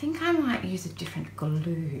 and I think I might use a different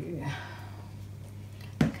glue.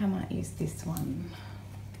 I think I might use this one.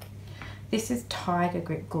 This is Tiger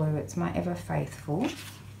Grip glue, it's my Ever Faithful.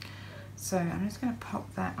 So I'm just going to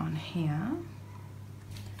pop that on here.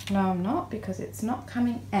 No, I'm not, because it's not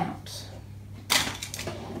coming out.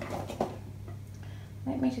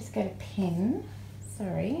 Let me just get a pin.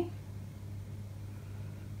 Sorry.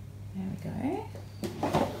 There we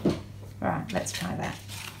go. Right, let's try that.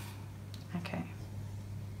 Okay.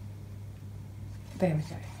 There we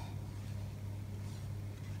go.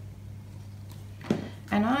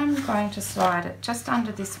 And I'm going to slide it just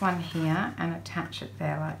under this one here and attach it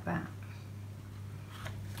there like that.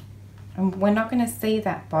 And we're not going to see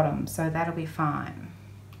that bottom, so that'll be fine.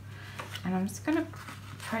 And I'm just going to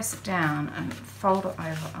press it down and fold it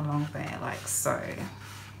over along there like so.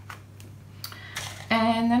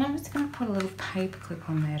 And then I'm just going to put a little paper clip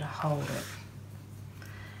on there to hold it.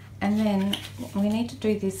 And then we need to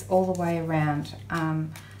do this all the way around.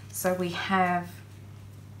 So we have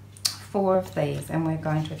 4 of these, and we're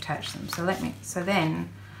going to attach them. So then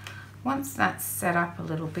once that's set up a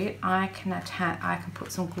little bit, I can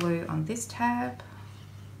put some glue on this tab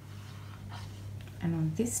and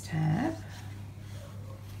on this tab,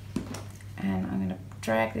 and I'm going to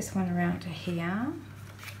drag this one around to here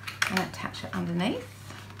and attach it underneath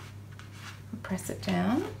and press it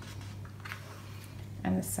down,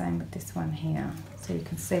 and the same with this one here. So you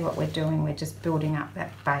can see what we're doing, we're just building up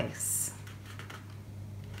that base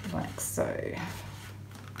like so.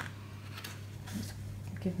 Just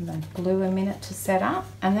give the glue a minute to set up,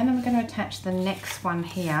 and then I'm going to attach the next one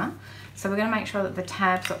here. So we're going to make sure that the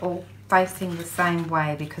tabs are all facing the same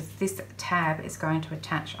way, because this tab is going to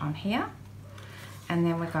attach on here, and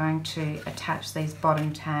then we're going to attach these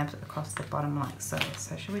bottom tabs across the bottom like so.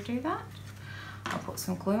 So should we do that? I'll put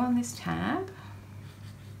some glue on this tab,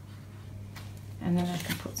 and then I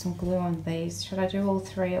can put some glue on these. Should I do all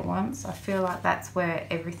 3 at once? I feel like that's where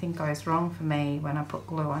everything goes wrong for me, when I put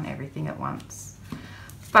glue on everything at once.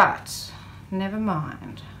 But never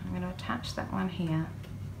mind. I'm going to attach that one here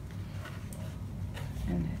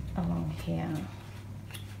and along here.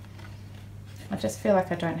 I just feel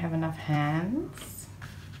like I don't have enough hands.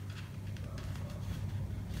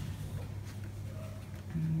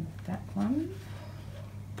 And that one.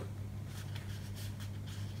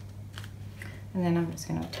 And then I'm just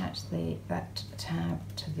going to attach that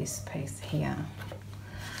tab to this piece here.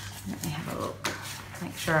 Let me have a look.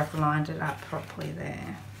 Make sure I've lined it up properly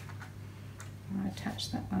there. And I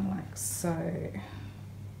attach that one like so.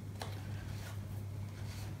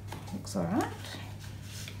 Looks alright.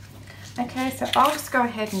 Okay, so I'll just go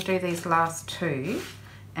ahead and do these last 2,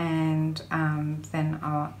 and then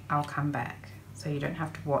I'll come back, so you don't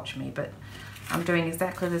have to watch me, but I'm doing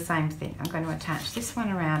exactly the same thing. I'm going to attach this one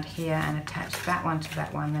around here and attach that one to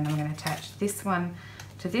that one. Then I'm going to attach this one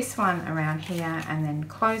to this one around here, and then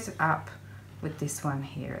close it up with this one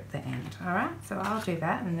here at the end. Alright, so I'll do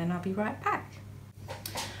that and then I'll be right back.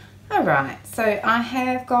 Alright, so I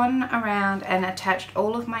have gone around and attached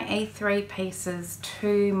all of my E3 pieces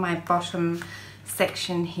to my bottom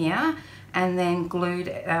section here, and then glued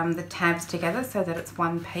the tabs together so that it's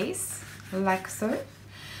one piece, like so.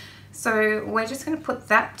 So we're just going to put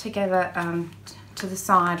that together to the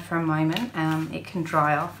side for a moment. It can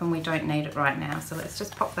dry off and we don't need it right now, so let's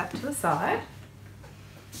just pop that to the side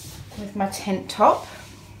with my tent top.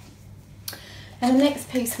 And the next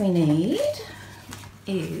piece we need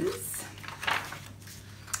is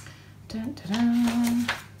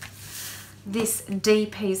this D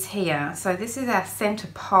piece here. So this is our center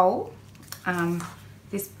pole,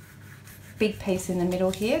 this big piece in the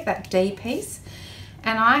middle here, that D piece.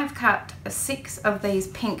 And I've cut 6 of these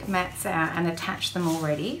pink mats out and attached them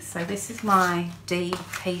already. So this is my D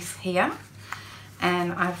piece here,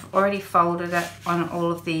 and I've already folded it on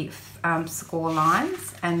all of the score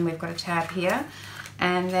lines, and we've got a tab here,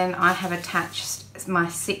 and then I have attached my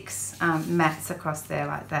 6 mats across there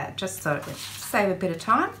like that, just so it would save a bit of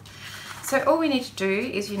time. So all we need to do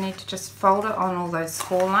is you need to just fold it on all those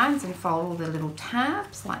score lines and fold all the little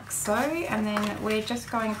tabs like so, and then we're just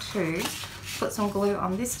going to put some glue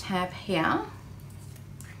on this tab here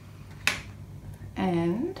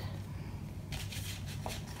and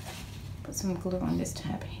put some glue on this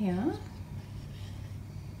tab here.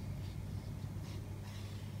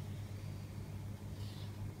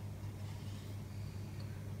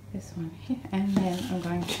 This one here, and then I'm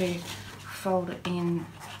going to fold it in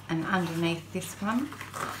and underneath this one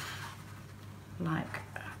like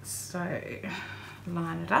so.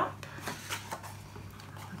 Line it up.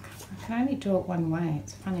 I can only do it one way,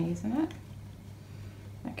 it's funny, isn't it?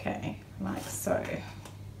 Okay, like so.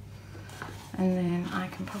 And then I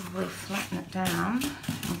can probably flatten it down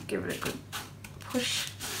and give it a good push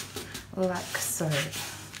like so.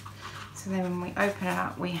 So then when we open it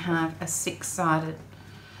up, we have a 6-sided,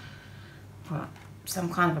 well,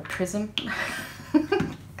 some kind of a prism.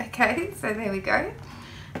 Okay, so there we go.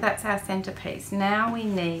 That's our centerpiece. Now we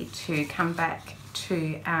need to come back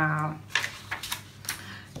to our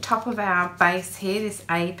top of our base here, this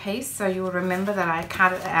A piece. So you'll remember that I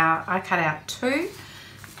cut it out. I cut out 2.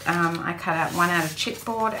 I cut out 1 out of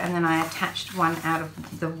chipboard, and then I attached 1 out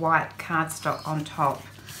of the white cardstock on top.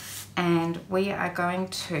 And we are going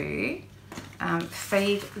to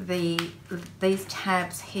feed these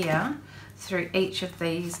tabs here through each of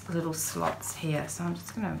these little slots here. So I'm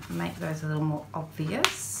just going to make those a little more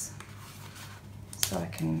obvious so I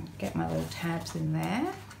can get my little tabs in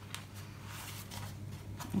there.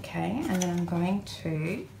 Okay, and then I'm going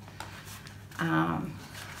to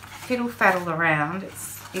fiddle faddle around.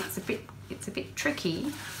 It's a bit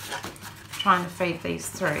tricky trying to feed these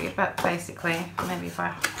through, but basically maybe if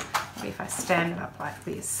I stand it up like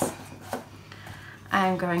this,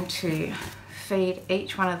 I'm going to feed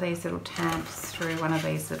each one of these little tabs through one of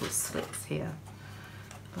these little slits here,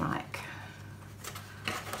 like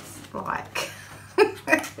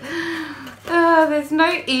there's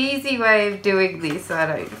no easy way of doing this, I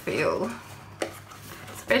don't feel,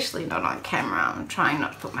 especially not on camera. I'm trying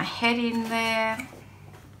not to put my head in there.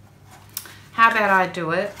 How about I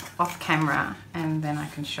do it off camera and then I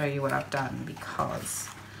can show you what I've done, because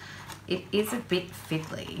it is a bit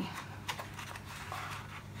fiddly.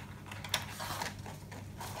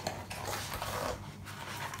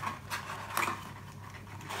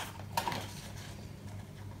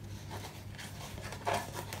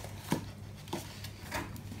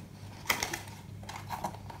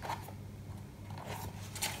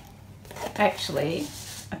 Actually,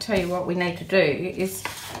 I tell you what we need to do is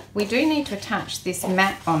we do need to attach this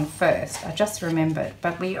mat on first. I just remembered,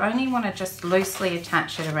 but we only want to just loosely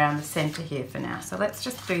attach it around the center here for now. So let's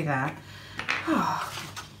just do that. Oh,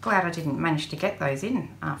 glad I didn't manage to get those in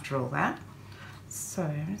after all that. So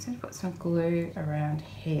I'm just going to put some glue around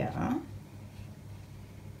here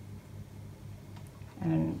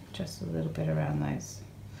and just a little bit around those.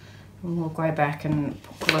 And we'll go back and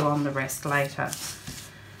put glue on the rest later.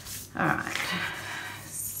 Alright,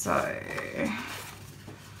 so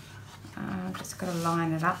I've just got to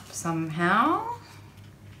line it up somehow.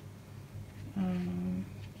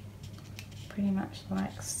 Pretty much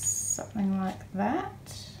like something like that.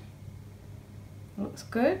 Looks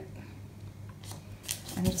good.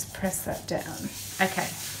 And just press that down. Okay.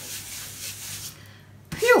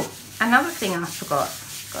 Phew! Another thing I forgot.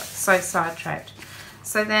 Got so sidetracked.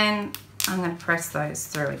 So then I'm going to press those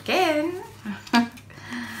through again.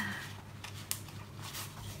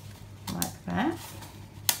 Like that.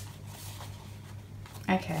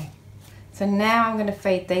 Okay, so now I'm going to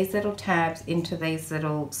feed these little tabs into these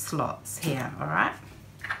little slots here, alright?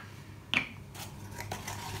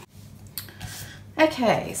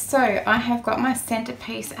 Okay, so I have got my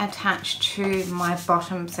centerpiece attached to my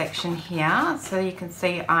bottom section here. So you can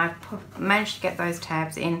see I've managed to get those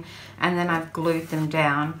tabs in and then I've glued them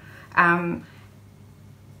down.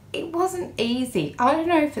 It wasn't easy. I don't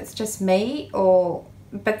know if it's just me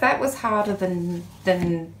but that was harder than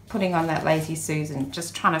putting on that Lazy Susan,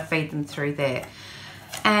 just trying to feed them through there.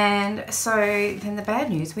 And so then the bad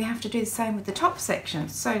news, we have to do the same with the top section.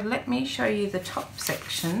 So let me show you the top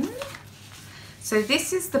section. So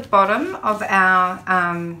this is the bottom of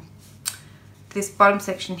our, this bottom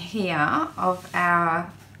section here of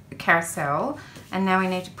our carousel. And now we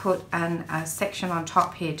need to put a section on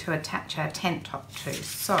top here to attach our tent top to.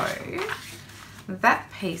 So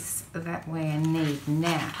that piece that we need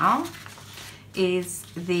now is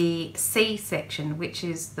the C section, which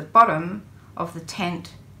is the bottom of the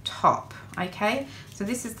tent top. Okay, so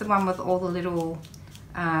this is the one with all the little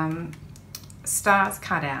stars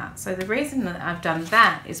cut out. So the reason that I've done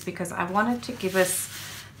that is because I wanted to give us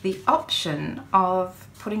the option of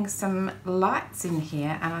putting some lights in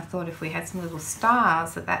here, and I thought if we had some little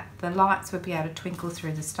stars that the lights would be able to twinkle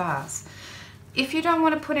through the stars. If you don't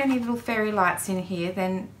want to put any little fairy lights in here,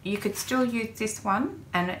 then you could still use this one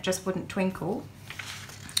and it just wouldn't twinkle,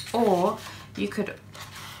 or you could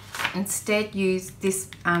instead use this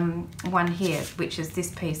one here, which is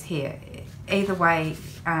this piece here. Either way,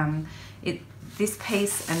 this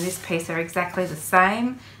piece and this piece are exactly the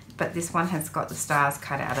same, but this one has got the stars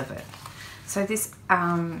cut out of it. So this,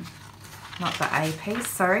 not the A piece,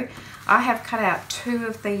 sorry, I have cut out 2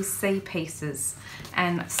 of these C pieces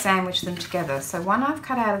and sandwiched them together. So one I've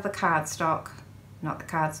cut out of the cardstock, not the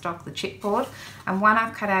cardstock, the chipboard, and one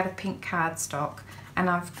I've cut out of pink cardstock, and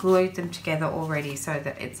I've glued them together already so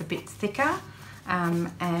that it's a bit thicker.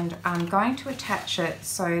 And I'm going to attach it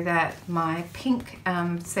so that my pink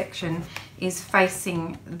section is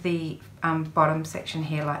facing the bottom section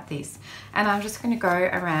here like this. And I'm just going to go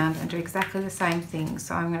around and do exactly the same thing.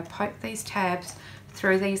 So I'm going to poke these tabs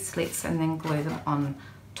through these slits and then glue them on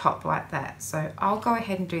top like that. So I'll go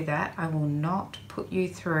ahead and do that. I will not put you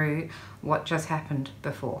through what just happened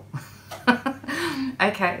before.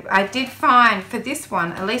 Okay, I did find for this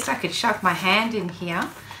one, at least I could shove my hand in here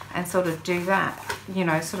and sort of do that, you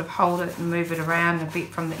know, sort of hold it and move it around a bit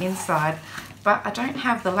from the inside, but I don't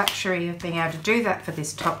have the luxury of being able to do that for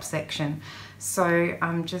this top section. So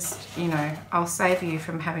I'm just, you know, I'll save you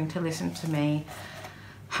from having to listen to me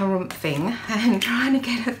harumphing and trying to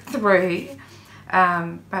get it through.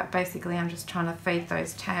 But basically I'm just trying to feed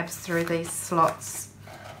those tabs through these slots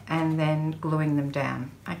and then gluing them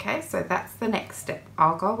down. Okay, so that's the next step.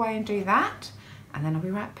 I'll go away and do that, and then I'll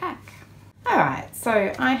be right back. Alright,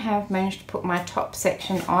 so I have managed to put my top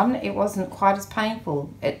section on. It wasn't quite as painful,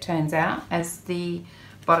 it turns out, as the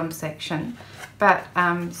bottom section. But,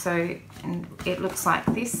 so it looks like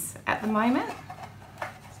this at the moment.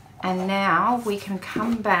 And now we can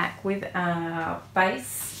come back with our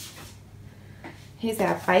base. Here's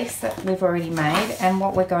our base that we've already made, and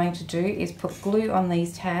what we're going to do is put glue on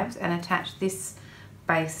these tabs and attach this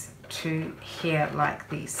base to here like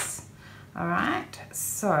this. Alright,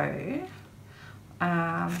 so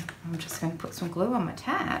I'm just going to put some glue on my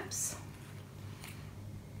tabs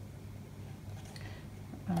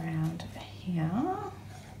around here.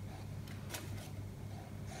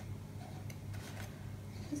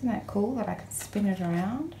 Isn't that cool that I can spin it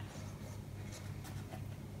around?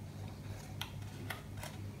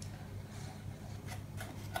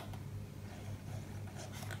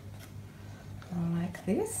 Like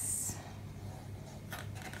this.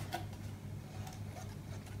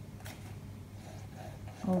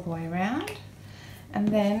 All the way around. And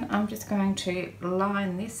then I'm just going to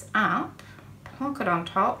line this up, plonk it on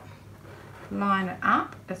top, line it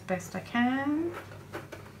up as best I can,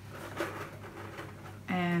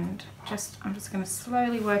 and I'm just going to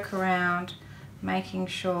slowly work around, making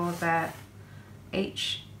sure that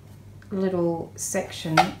each little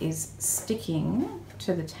section is sticking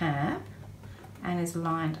to the tab and is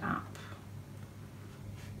lined up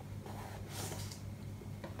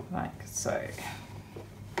like so.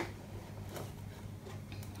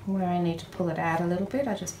 Where I need to pull it out a little bit,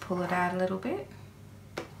 I just pull it out a little bit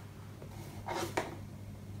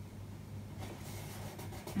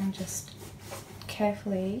and just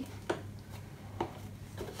carefully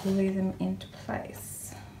glue them into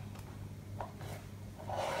place.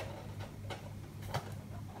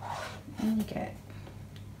 And you get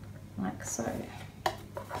like so.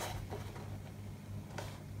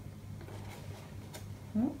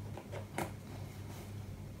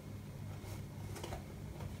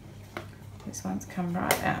 This one's come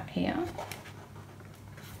right out here.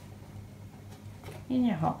 In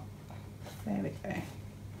your hop. There we go.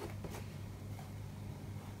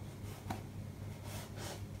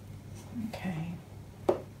 Okay.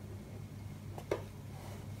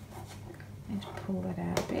 Need to pull that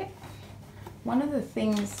out a bit. One of the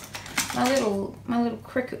things, my little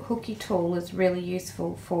Cricut hooky tool is really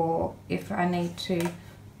useful for if I need to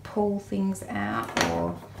pull things out,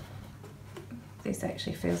 or this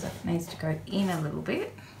actually feels like it needs to go in a little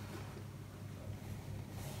bit.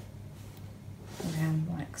 Around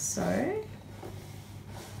like so.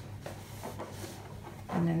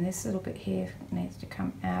 And then this little bit here needs to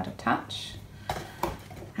come out a touch.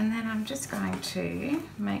 And then I'm just going to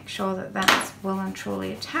make sure that that's well and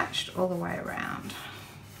truly attached all the way around.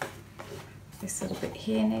 This little bit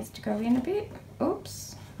here needs to go in a bit.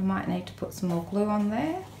 Oops, I might need to put some more glue on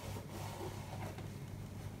there.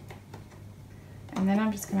 And then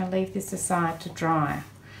I'm just going to leave this aside to dry.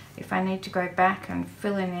 If I need to go back and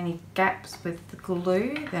fill in any gaps with the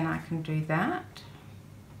glue, then I can do that.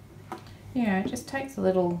 You know, it just takes a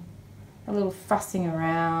little fussing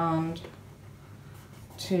around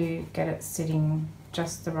to get it sitting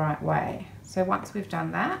just the right way. So once we've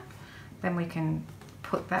done that, then we can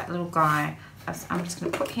put that little guy, I'm just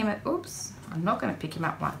going to put him at, oops, I'm not going to pick him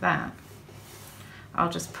up like that.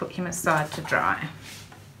 I'll just put him aside to dry.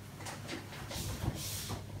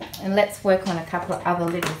 And let's work on a couple of other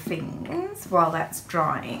little things while that's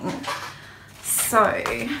drying. So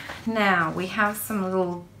now we have some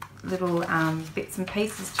little bits and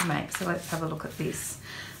pieces to make. So let's have a look at this.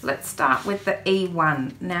 Let's start with the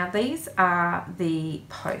E1. Now these are the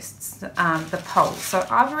posts, the poles. So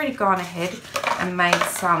I've already gone ahead and made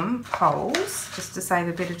some poles just to save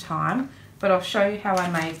a bit of time, but I'll show you how I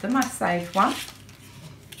made them. I saved one.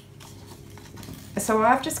 So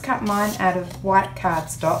I've just cut mine out of white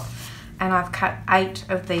cardstock, and I've cut 8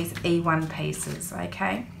 of these E1 pieces,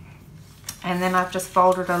 okay? And then I've just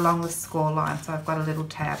folded along the score line, so I've got a little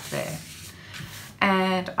tab there.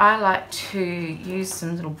 And I like to use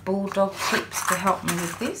some little bulldog clips to help me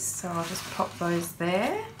with this, so I'll just pop those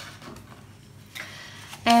there.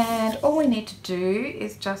 And all we need to do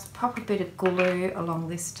is just pop a bit of glue along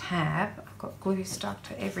this tab. I've got glue stuck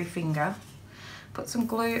to every finger. Put some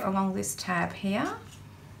glue along this tab here.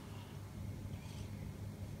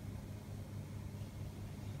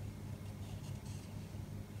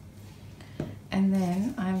 And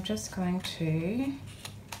then I'm just going to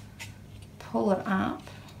pull it up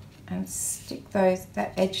and stick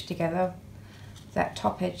that edge together, that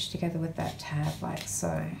top edge together with that tab like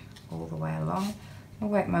so, all the way along. I'll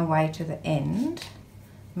work my way to the end,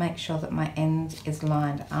 make sure that my end is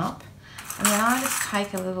lined up, and then I just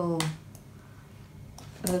take a little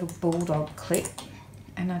bulldog clip,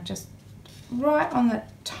 and I just right on the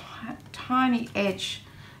tiny edge,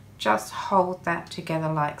 just hold that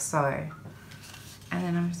together like so. And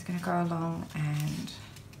then I'm just going to go along and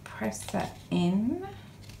press that in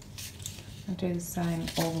and do the same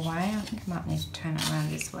all the way. I think I might need to turn it around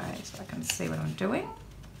this way so I can see what I'm doing.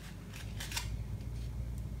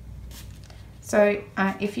 So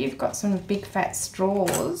if you've got some big fat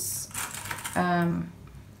straws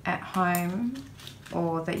at home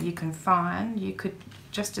or that you can find, you could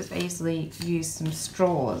just as easily use some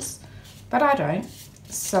straws, but I don't.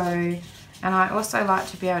 So, and I also like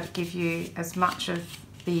to be able to give you as much of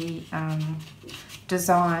the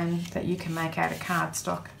design that you can make out of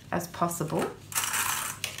cardstock as possible,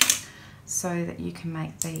 so that you can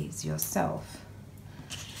make these yourself.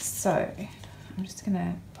 So I'm just going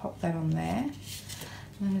to pop that on there.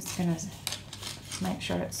 I'm just going to make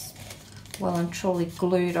sure it's well and truly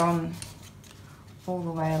glued on all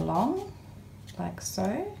the way along, like so.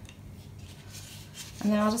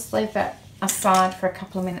 And then I'll just leave that aside for a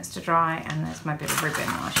couple of minutes to dry, and there's my bit of ribbon.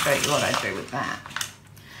 I'll show you what I do with that.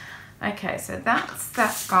 Okay, so that's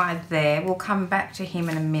that guy there. We'll come back to him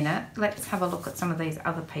in a minute. Let's have a look at some of these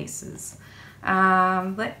other pieces.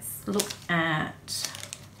 Let's look at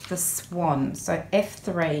the Swan. So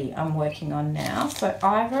F3 I'm working on now. So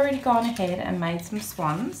I've already gone ahead and made some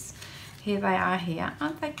swans. Here they are here.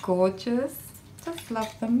 Aren't they gorgeous? Just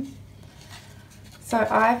love them. So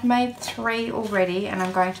I've made 3 already, and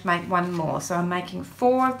I'm going to make 1 more. So I'm making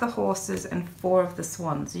 4 of the horses and 4 of the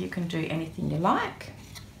swans. You can do anything you like.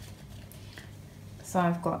 So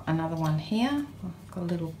I've got another one here. I've got a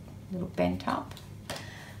little bent up.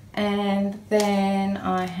 And then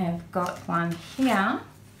I have got one here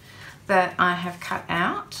that I have cut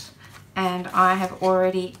out, and I have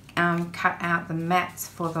already cut out the mats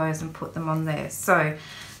for those and put them on there. So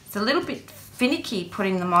it's a little bit finicky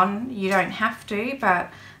putting them on. You don't have to, but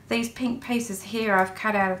these pink pieces here I've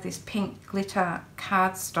cut out of this pink glitter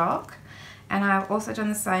cardstock, and I've also done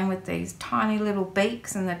the same with these tiny little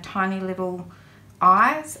beaks and the tiny little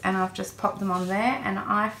eyes, and I've just popped them on there. And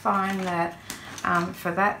I find that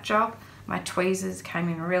for that job my tweezers came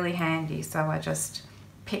in really handy, so I just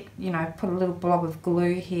put a little blob of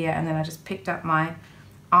glue here, and then I just picked up my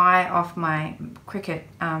eye off my Cricut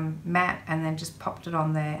mat and then just popped it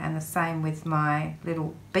on there, and the same with my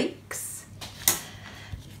little beaks.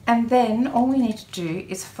 And then all we need to do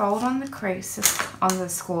is fold on the creases on the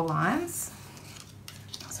score lines.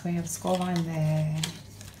 So we have a score line there,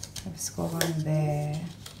 we have a score line there,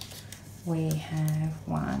 we have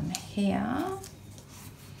one here.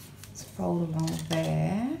 Let's fold along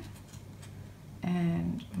there.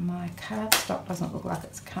 And my cardstock doesn't look like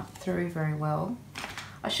it's cut through very well.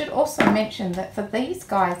 I should also mention that for these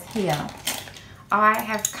guys here, I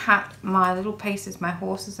have cut my little pieces, my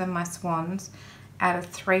horses and my swans, out of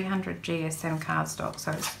 300 GSM cardstock.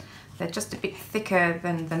 So they're just a bit thicker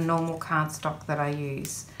than the normal cardstock that I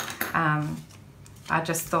use. I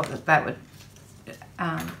just thought that that would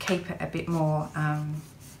keep it a bit more,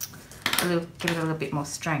 give it a little bit more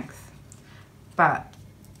strength. But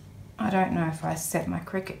I don't know if I set my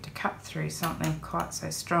Cricut to cut through something quite so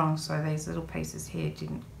strong, so these little pieces here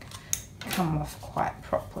didn't come off quite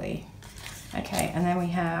properly. Okay, and then we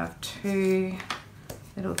have 2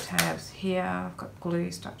 little tabs here. I've got glue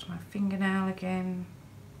stuck to my fingernail again.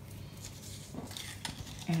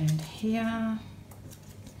 And here.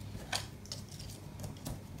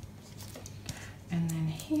 And then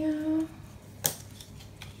here.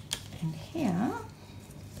 And here.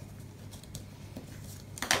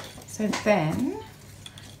 So then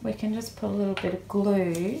we can just put a little bit of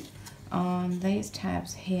glue on these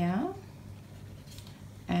tabs here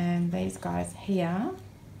and these guys here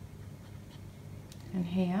and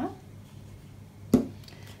here,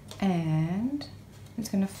 and I'm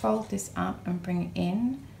just going to fold this up and bring it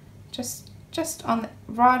in just on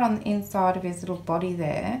right on the inside of his little body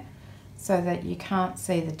there, so that you can't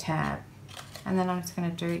see the tab. And then I'm just going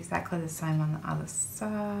to do exactly the same on the other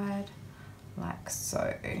side, like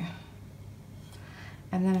so.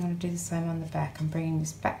 And then I'm going to do the same on the back. I'm bringing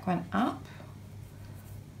this back one up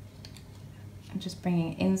and just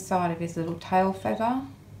bringing it inside of his little tail feather,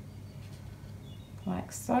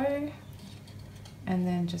 like so, and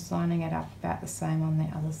then just lining it up about the same on the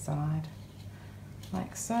other side,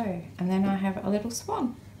 like so. And then I have a little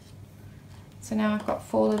swan. So now I've got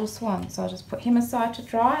 4 little swans. So I'll just put him aside to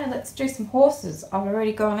dry, and let's do some horses. I've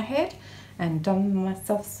already gone ahead and done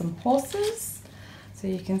myself some horses. So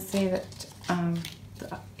you can see that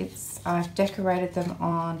I've decorated them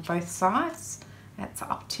on both sides. That's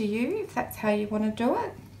up to you if that's how you want to do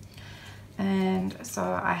it. And so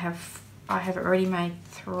I have already made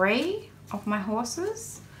 3 of my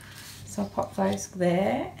horses. So I'll pop those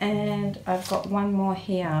there, and I've got 1 more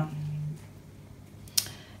here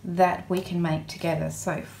that we can make together.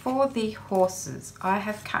 So for the horses, I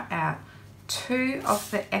have cut out 2 of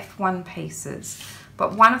the F1 pieces,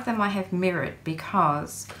 but one of them I have mirrored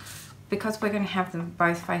because we're going to have them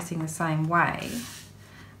both facing the same way.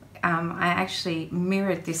 I actually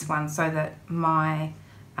mirrored this one so that my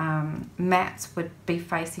mats would be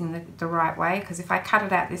facing the right way, because if I cut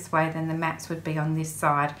it out this way, then the mats would be on this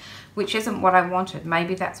side, which isn't what I wanted.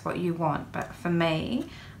 Maybe that's what you want, but for me,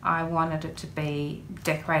 I wanted it to be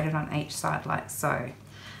decorated on each side like so.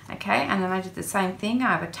 Okay, and then I did the same thing.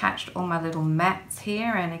 I've attached all my little mats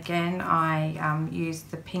here, and again I used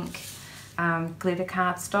the pink glitter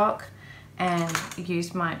cardstock and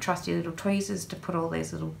used my trusty little tweezers to put all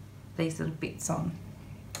these little bits on.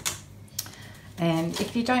 And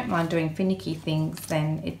if you don't mind doing finicky things,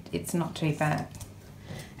 then it's not too bad.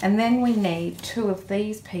 And then we need 2 of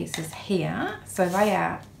these pieces here. So they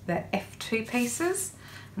are the F2 pieces,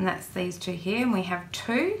 and that's these 2 here, and we have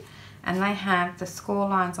 2, and they have the score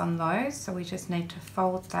lines on those, so we just need to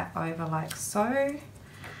fold that over like so,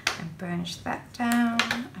 and burnish that down,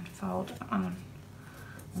 and fold on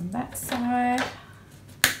that side,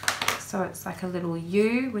 so it's like a little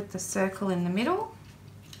U with the circle in the middle.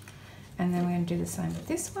 And then we're going to do the same with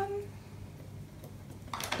this one,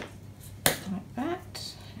 like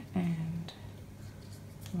that, and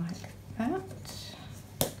like that.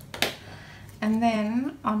 And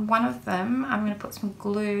then on one of them, I'm going to put some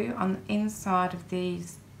glue on the inside of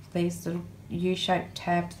these little U-shaped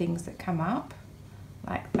tab things that come up,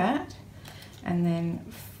 like that. And then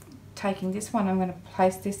taking this one, I'm going to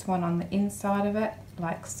place this one on the inside of it,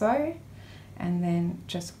 like so, and then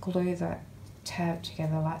just glue the tab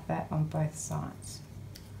together like that on both sides.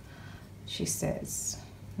 She says,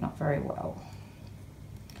 not very well.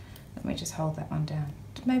 Let me just hold that one down.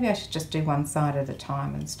 Maybe I should just do one side at a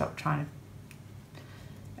time and stop trying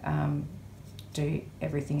to do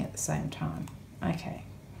everything at the same time. Okay.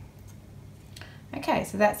 Okay,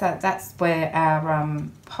 so that's where our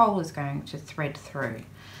pole is going to thread through.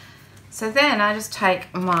 So then I just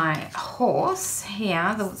take my horse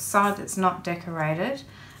here, the side that's not decorated.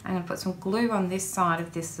 I'm going to put some glue on this side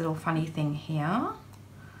of this little funny thing here,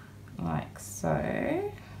 like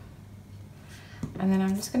so. And then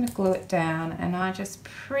I'm just going to glue it down, and I just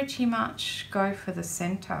pretty much go for the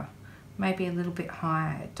center, maybe a little bit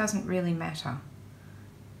higher. It doesn't really matter.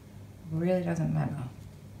 It really doesn't matter,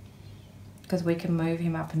 because we can move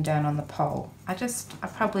him up and down on the pole. I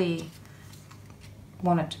probably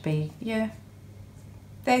want it to be, yeah,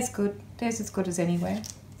 there's good. There's as good as anywhere,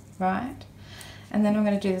 right? And then I'm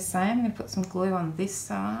going to do the same. I'm going to put some glue on this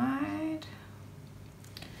side.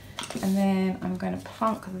 And then I'm going to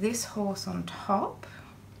plonk this horse on top,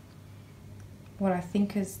 what I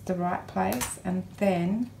think is the right place. And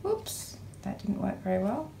then, whoops, that didn't work very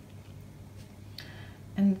well.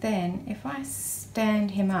 And then if I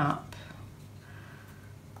stand him up,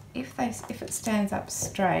 if it stands up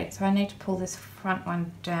straight, so I need to pull this front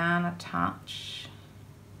one down a touch,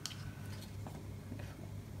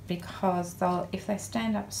 because if they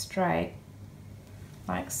stand up straight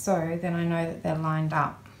like so, then I know that they're lined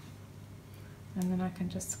up, and then I can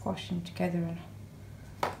just squash them together. And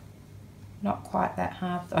not quite that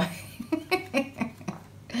hard though.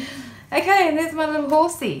 Okay, and there's my little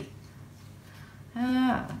horsey.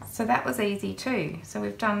 So that was easy too. So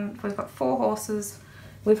we've got 4 horses,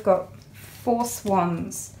 we've got 4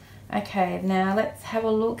 swans. Okay, now let's have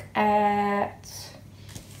a look at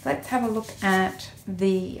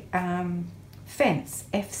the fence,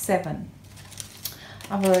 F7.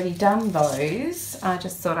 I've already done those. I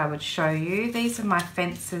just thought I would show you. These are my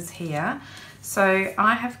fences here. So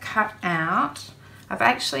I have cut out,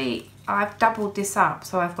 I've doubled this up.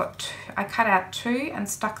 So I cut out 2 and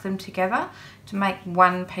stuck them together to make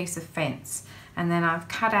one piece of fence. And then I've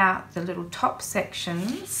cut out the little top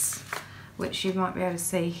sections, which you might be able to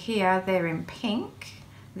see here. They're in pink.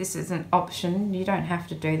 This is an option. You don't have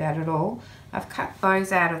to do that at all. I've cut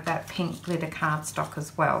those out of that pink glitter cardstock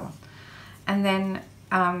as well. And then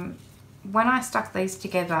when I stuck these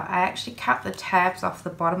together, I actually cut the tabs off the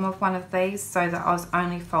bottom of one of these so that I was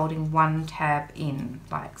only folding 1 tab in,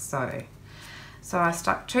 like so. So I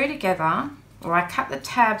stuck 2 together, or I cut the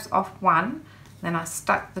tabs off 1, then I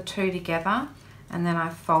stuck the 2 together, and then I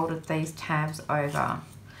folded these tabs over.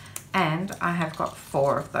 And I have got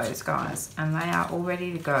 4 of those guys, and they are all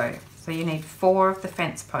ready to go. So you need 4 of the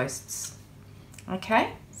fence posts.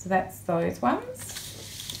 Okay, so that's those ones.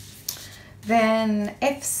 Then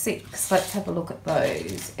F6, let's have a look at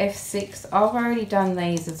those. F6, I've already done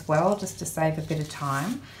these as well, just to save a bit of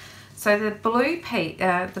time. So the blue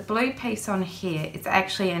piece on here, it's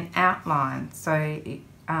actually an outline. So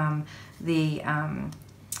the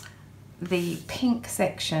pink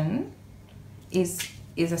section is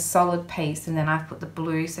a solid piece, and then I've put the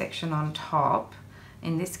blue section on top.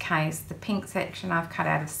 In this case, the pink section I've cut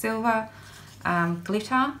out of silver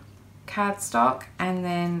glitter cardstock, and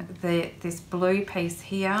then this blue piece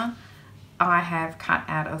here I have cut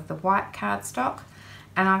out of the white cardstock,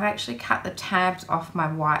 and I've actually cut the tabs off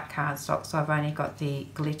my white cardstock, so I've only got the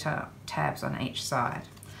glitter tabs on each side.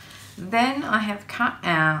 Then I have cut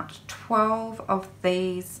out 12 of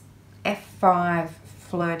these F5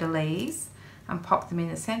 fleur-de-lis and popped them in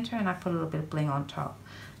the center, and I put a little bit of bling on top.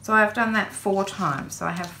 So I've done that 4 times, so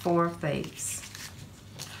I have 4 of these.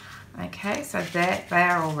 Okay, so they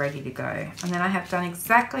are all ready to go. And then I have done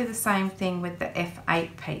exactly the same thing with the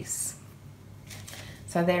F8 piece.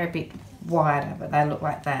 So they're a bit wider, but they look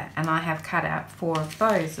like that. And I have cut out 4 of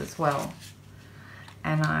those as well.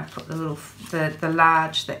 And I put the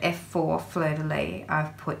F4 fleur-de-lis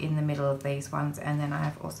I've put in the middle of these ones, and then I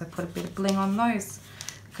have also put a bit of bling on those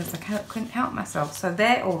because I couldn't help myself. So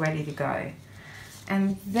they're all ready to go.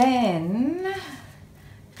 And then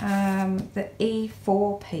the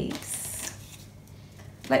E4 piece,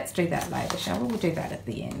 let's do that later, shall we? We'll do that at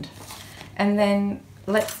the end. And then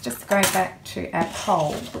let's just go back to our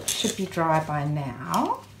pole, which should be dry by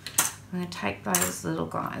now. I'm going to take those little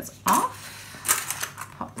guys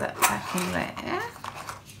off, pop that back in there,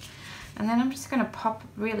 and then I'm just going to pop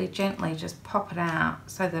really gently, just pop it out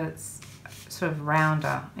so that it's sort of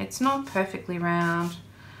rounder. It's not perfectly round,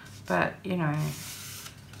 but you know,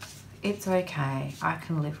 it's okay. I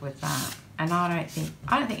can live with that. And I don't think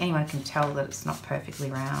anyone can tell that it's not perfectly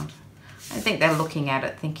round. I think they're looking at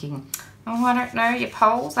it thinking, oh, I don't know, your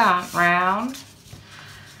poles aren't round.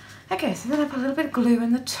 Okay, so then I put a little bit of glue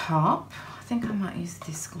in the top. I think I might use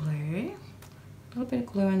this glue. A little bit of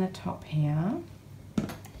glue in the top here.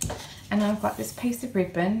 And I've got this piece of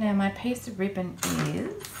ribbon. Now my piece of ribbon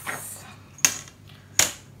is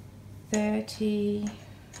 30...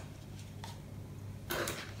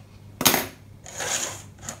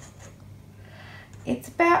 It's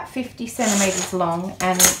about 50 centimeters long,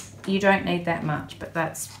 and you don't need that much, but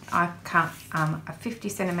I've cut a 50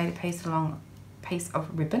 centimeter piece of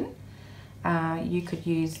ribbon. You could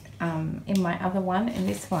use, in my other one, in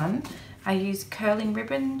this one, I use curling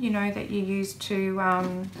ribbon, you know, that you use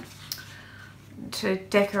to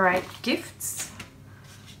decorate gifts.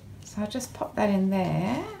 So I'll just pop that in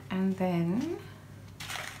there, and then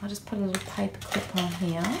I'll just put a little paper clip on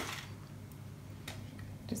here.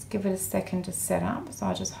 Just give it a second to set up, so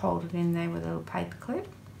I'll just hold it in there with a little paper clip.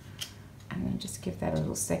 and then just give that a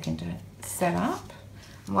little second to set up.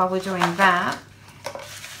 And while we're doing that,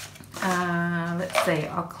 let's see,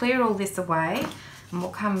 I'll clear all this away and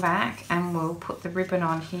we'll come back and we'll put the ribbon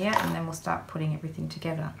on here and then we'll start putting everything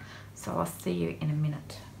together. So I'll see you in a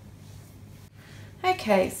minute.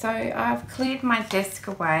 Okay, so I've cleared my desk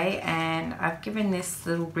away and I've given this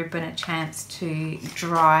little ribbon a chance to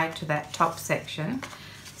dry to that top section.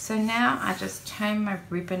 So now I just turn my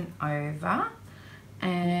ribbon over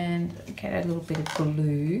and get a little bit of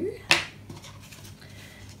glue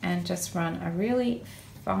and just run a really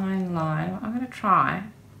fine line. I'm going to try,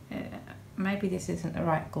 maybe this isn't the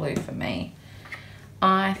right glue for me.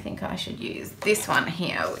 I think I should use this one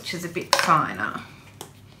here, which is a bit finer.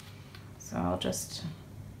 So I'll just,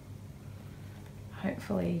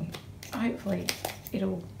 hopefully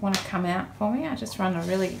it'll want to come out for me. I just run a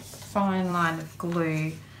really fine line of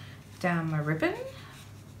glue down my ribbon,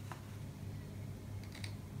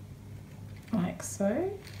 like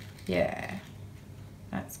so. Yeah,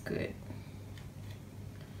 that's good.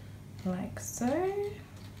 Like so,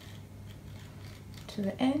 to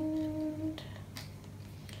the end.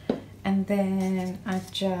 And then I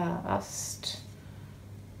just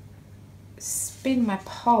spin my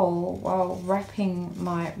pole while wrapping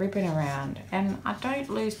my ribbon around, and I don't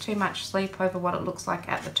lose too much sleep over what it looks like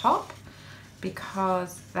at the top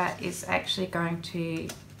because that is actually going to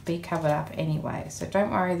be covered up anyway, so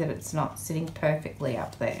don't worry that it's not sitting perfectly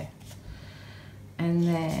up there. And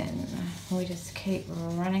then we just keep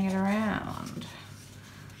running it around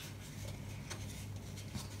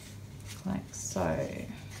like so.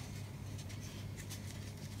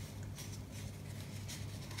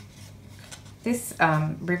 This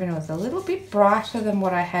ribbon was a little bit brighter than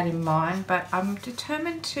what I had in mind, but I'm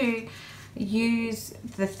determined to use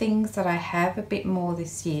the things that I have a bit more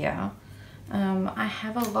this year. I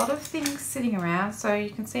have a lot of things sitting around, so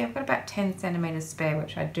you can see I've got about 10 centimeters spare,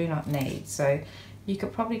 which I do not need. So you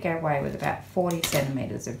could probably get away with about 40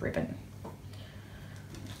 centimeters of ribbon.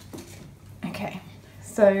 Okay,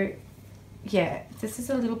 so yeah, this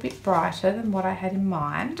is a little bit brighter than what I had in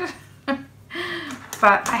mind, but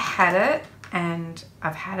I had it. And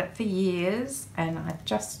I've had it for years and I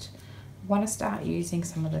just want to start using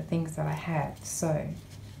some of the things that I have. So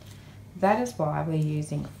that is why we're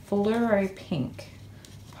using fluoro pink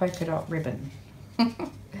polka dot ribbon.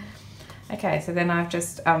 Okay, so then I've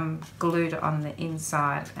just glued it on the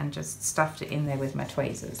inside and just stuffed it in there with my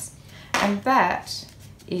tweezers. And that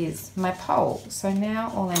is my pole. So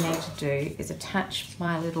now all I need to do is attach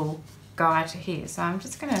my little guy to here. So I'm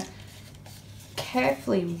just going to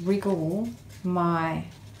carefully wriggle my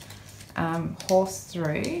horse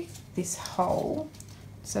through this hole.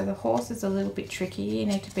 So the horse is a little bit tricky, you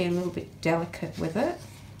need to be a little bit delicate with it.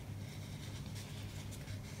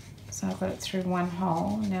 So I've got it through one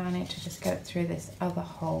hole, now I need to just get it through this other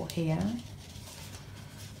hole here.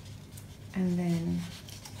 And then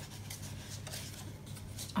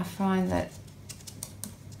I find that,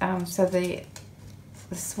 so the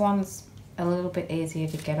swan's a little bit easier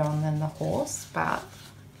to get on than the horse, but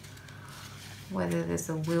whether there's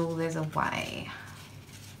a will, there's a way.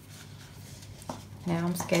 Now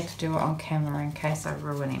I'm scared to do it on camera in case I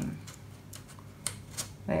ruin him.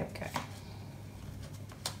 There we go.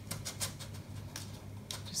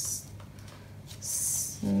 Just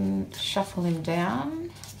shuffle him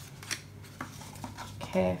down.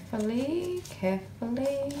 Carefully,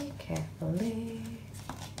 carefully, carefully.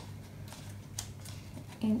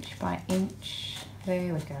 Inch by inch.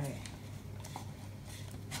 There we go.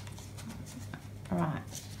 Alright,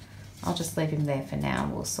 I'll just leave him there for now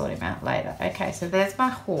and we'll sort him out later. Okay, so there's my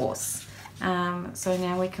horse. So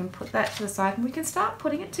now we can put that to the side and we can start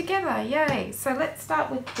putting it together. Yay! So let's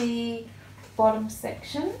start with the bottom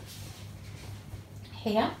section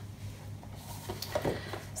here.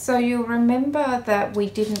 So you'll remember that we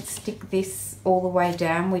didn't stick this all the way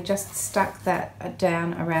down, we just stuck that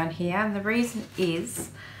down around here, and the reason is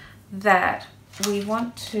that we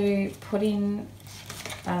want to put in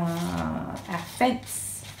our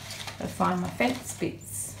fence. I'll find my fence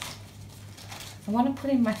bits. I want to put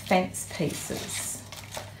in my fence pieces.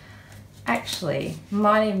 Actually,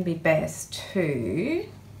 might even be best to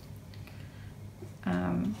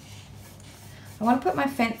I want to put my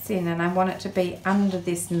fence in and I want it to be under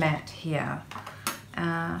this mat here.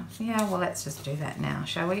 Yeah, well, let's just do that now,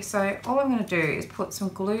 shall we? So all I'm going to do is put some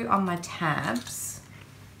glue on my tabs.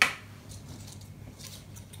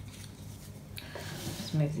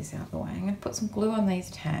 Let's move this out of the way. I'm going to put some glue on these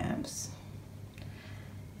tabs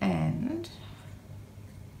and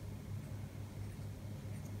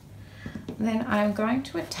then I'm going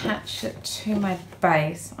to attach it to my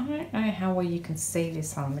base. I don't know how well you can see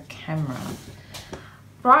this on the camera.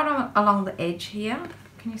 Right on along the edge here.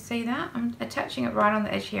 Can you see that? I'm attaching it right on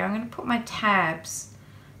the edge here. I'm going to put my tabs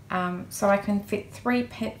so I can fit 3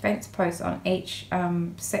 fence posts on each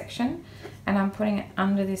section, and I'm putting it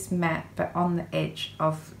under this mat but on the edge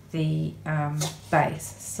of the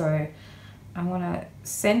base. So I want to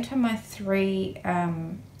center my 3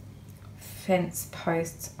 fence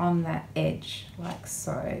posts on that edge like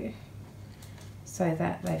so, so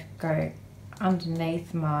that they go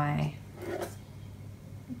underneath my,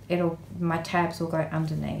 my tabs will go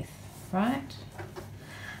underneath, right?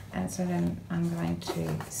 And so then I'm going to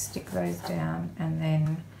stick those down, and then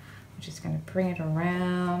I'm just going to bring it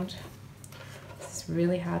around. It's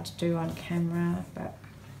really hard to do on camera, but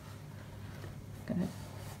I'm going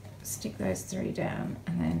to stick those 3 down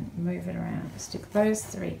and then move it around. Stick those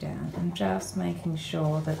 3 down. I'm just making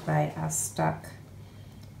sure that they are stuck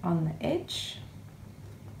on the edge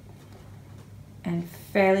and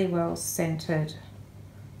fairly well centered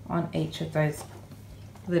on each of those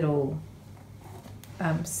little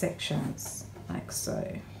sections, like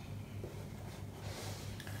so,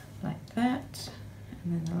 like that.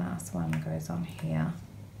 And then the last one goes on here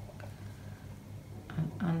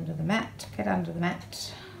and under the mat. Get under the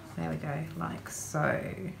mat. There we go, like so.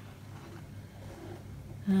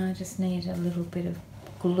 I just need a little bit of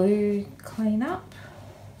glue clean up.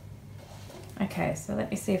 Okay, so let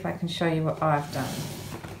me see if I can show you what I've done.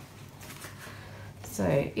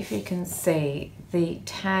 So if you can see, the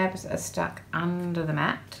tabs are stuck under the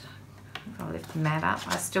mat. I'll lift the mat up.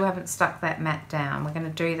 I still haven't stuck that mat down. We're going to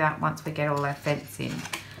do that once we get all our fence in.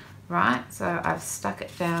 Right, so I've stuck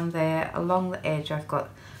it down there along the edge. I've got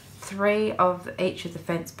 3 of each of the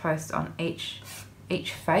fence posts on each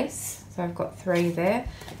face. So I've got 3 there.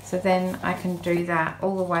 So then I can do that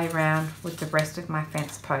all the way around with the rest of my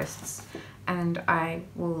fence posts. And I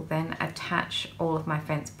will then attach all of my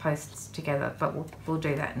fence posts together, but we'll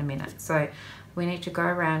do that in a minute. So we need to go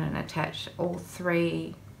around and attach all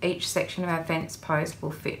 3, each section of our fence post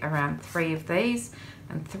will fit around 3 of these,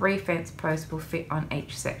 and 3 fence posts will fit on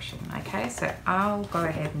each section. Okay, so I'll go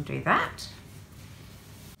ahead and do that.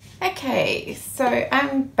 Okay, so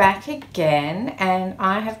I'm back again, and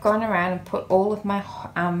I have gone around and put all of my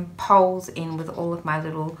poles in with all of my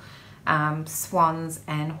little swans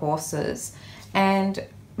and horses. And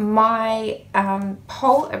my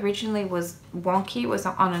pole originally was wonky, it was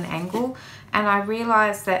on an angle, and I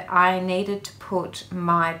realized that I needed to put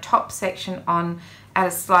my top section on at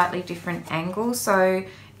a slightly different angle. So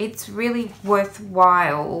it's really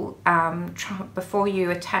worthwhile before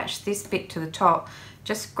you attach this bit to the top,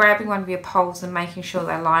 just grabbing one of your poles and making sure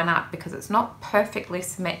they line up, because it's not perfectly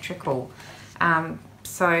symmetrical.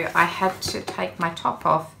 So I had to take my top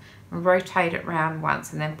off, rotate it round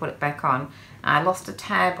once, and then put it back on. I lost a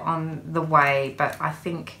tab on the way, but I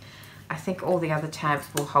think all the other tabs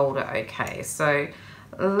will hold it okay. So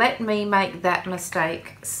let me make that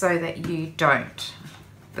mistake so that you don't.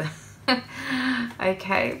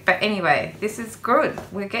 Okay, but anyway, this is good.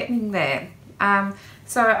 We're getting there.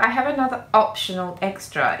 So I have another optional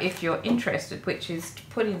extra if you're interested, which is to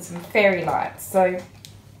put in some fairy lights. So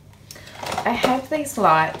I have these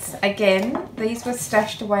lights. Again, these were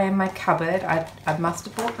stashed away in my cupboard. I must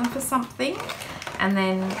have bought them for something, and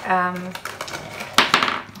then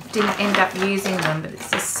didn't end up using them, but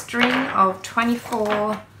it's a string of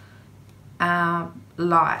 24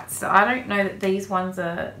 lights. So I don't know that these ones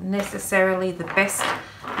are necessarily the best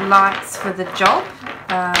lights for the job.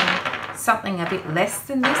 Something a bit less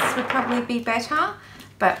than this would probably be better,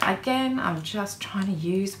 but again, I'm just trying to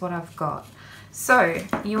use what I've got. So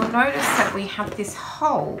you'll notice that we have this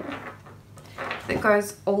hole that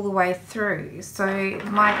goes all the way through. So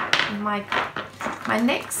my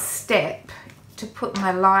next step to put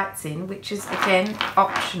my lights in, which is again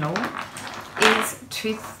optional, is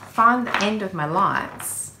to find the end of my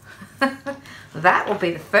lights. That will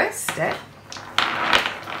be the first step.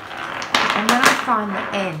 And when I find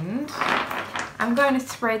the end, I'm going to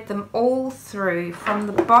thread them all through from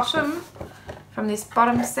the bottom, from this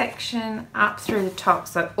bottom section up through the top.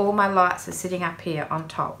 So all my lights are sitting up here on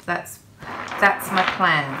top. That's my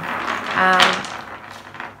plan.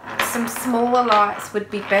 Some smaller lights would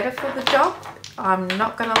be better for the job, I'm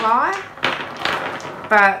not going to lie.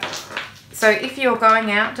 But so if you're going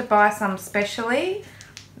out to buy some specially,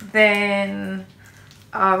 then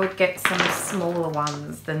I would get some smaller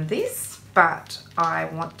ones than this. But I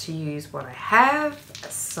want to use what I have,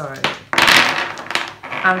 so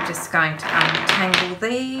I'm just going to untangle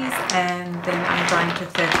these, and then I'm going to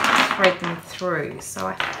thread them through. So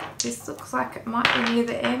I This looks like it might be near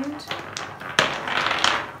the end.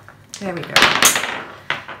 There we go.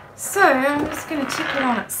 So I'm just going to tip it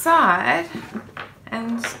on its side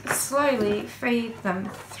and slowly feed them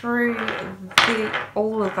through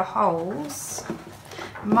all of the holes.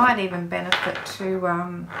 Might even benefit to,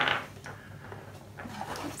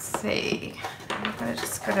 let's see, I'm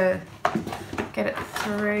just got to get it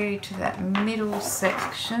through to that middle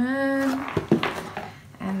section,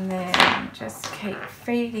 and then just keep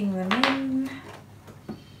feeding them in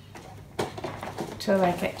till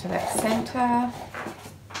they get to that center,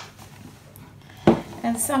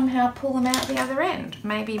 and somehow pull them out the other end.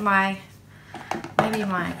 Maybe my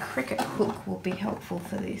Cricut hook will be helpful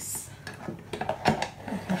for this.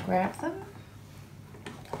 I can grab them.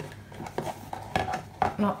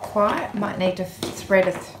 Not quite, might need to thread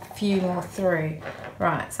a few more through.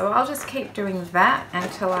 Right, so I'll just keep doing that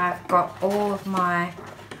until I've got all of my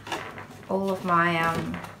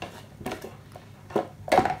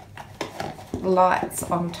lights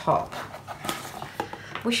on top.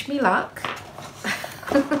 Wish me luck.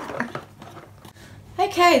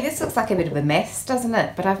 Okay, this looks like a bit of a mess, doesn't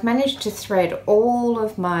it? But I've managed to thread all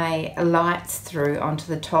of my lights through onto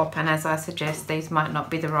the top, and as I suggest, these might not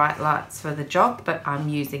be the right lights for the job, but I'm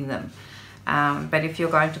using them. But if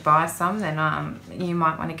you're going to buy some, then you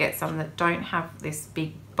might want to get some that don't have this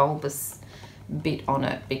big bulbous bit on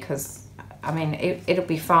it, because I mean it'll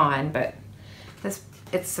be fine, but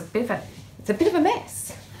it's a bit of a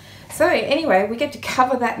mess. So anyway, we get to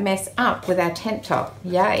cover that mess up with our tent top.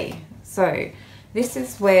 Yay! So this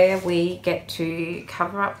is where we get to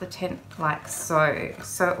cover up the tent like so.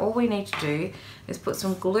 So all we need to do is put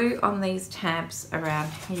some glue on these tabs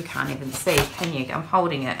around. You can't even see, can you? I'm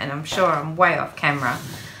holding it and I'm sure I'm way off camera.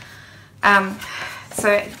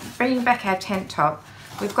 So bringing back our tent top,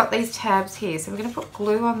 we've got these tabs here. So we're going to put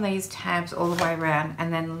glue on these tabs all the way around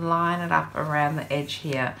and then line it up around the edge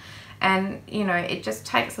here. And you know, it just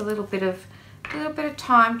takes a little bit of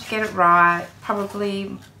time to get it right.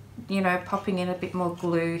 Probably, you know, popping in a bit more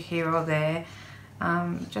glue here or there,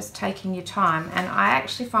 just taking your time. And I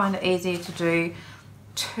actually find it easier to do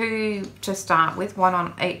two to start with, one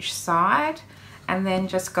on each side, and then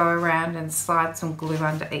just go around and slide some glue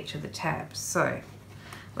under each of the tabs. So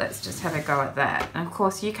let's just have a go at that. And of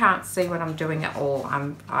course you can't see what I'm doing at all.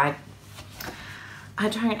 I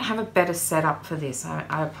don't have a better setup for this.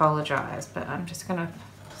 I apologize, but I'm just going to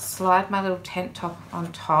slide my little tent top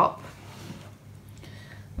on top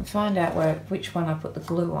and find out which one I put the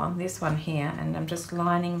glue on. This one here, and I'm just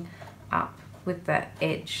lining up with that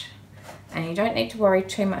edge. And you don't need to worry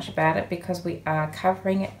too much about it because we are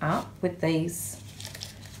covering it up with these.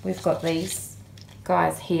 We've got these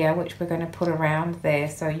guys here which we're going to put around there,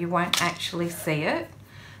 so you won't actually see it.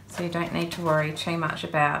 So you don't need to worry too much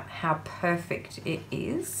about how perfect it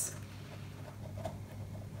is.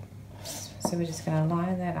 So we're just going to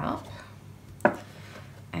line that up,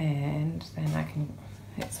 and then I can,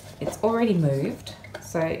 it's already moved.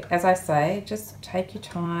 So as I say, just take your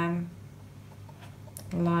time,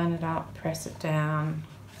 line it up, press it down,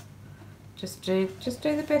 just do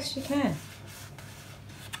the best you can.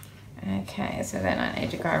 Okay, so then I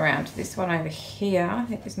need to go around to this one over here. I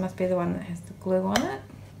think this must be the one that has the glue on it.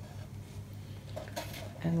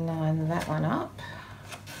 And line that one up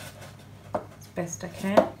as best I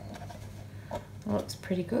can. Looks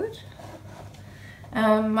pretty good.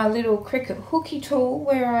 My little Cricut hooky tool,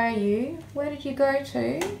 where are you? Where did you go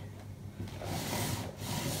to?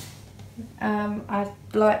 I'd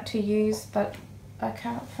like to use, but I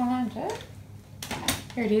can't find it.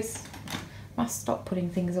 Here it is. Must stop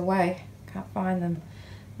putting things away. Can't find them.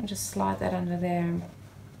 I'll just slide that under there and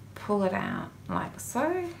pull it out like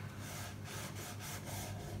so.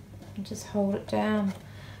 And just hold it down,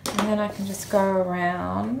 and then I can just go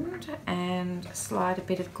around and slide a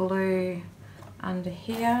bit of glue under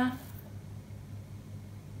here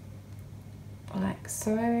like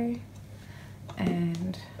so,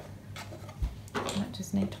 and I might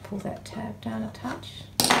just need to pull that tab down a touch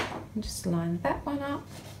and just line that one up.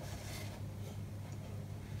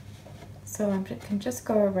 So I can just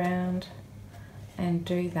go around and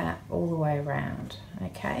do that all the way around.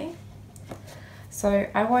 Okay. So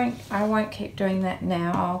I won't keep doing that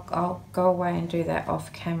now. I'll go away and do that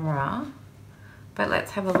off camera. But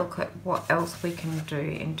let's have a look at what else we can do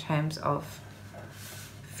in terms of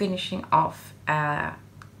finishing off our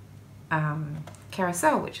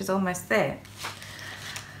carousel, which is almost there.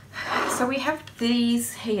 So we have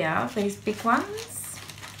these here, these big ones.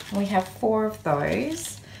 We have 4 of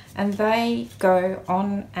those, and they go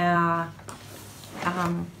on our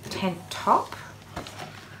tent top.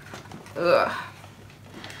 Ugh.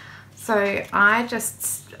 So I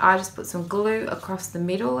just I just put some glue across the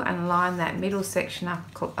middle and line that middle section up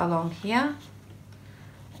along here,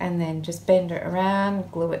 and then just bend it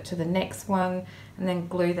around, glue it to the next one, and then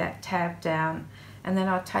glue that tab down. And then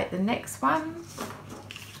I'll take the next one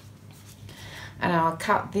and I'll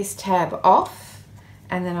cut this tab off,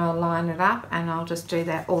 and then I'll line it up, and I'll just do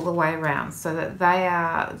that all the way around so that they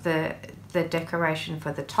are the decoration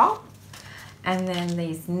for the top. And then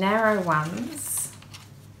these narrow ones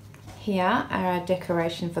here are a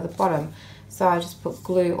decoration for the bottom. So I just put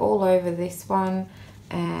glue all over this one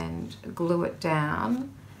and glue it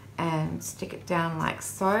down and stick it down like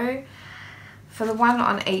so. For the one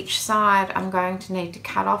on each side, I'm going to need to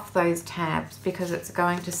cut off those tabs because it's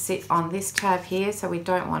going to sit on this tab here, so we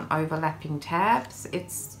don't want overlapping tabs.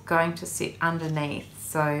 It's going to sit underneath.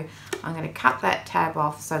 So I'm going to cut that tab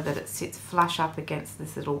off so that it sits flush up against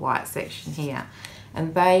this little white section here.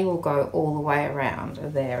 And they will go all the way around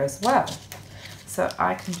there as well. So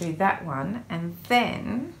I can do that one, and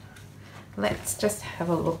then let's just have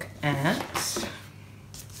a look at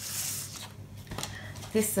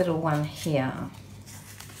this little one here.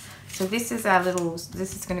 So this is our little,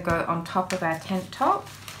 this is going to go on top of our tent top.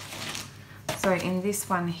 So in this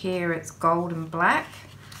one here it's gold and black,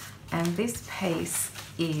 and this piece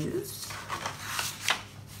is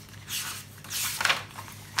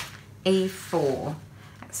E4.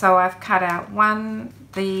 So I've cut out one,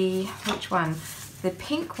 which one? The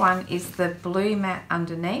pink one is the blue mat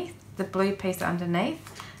underneath, the blue piece underneath,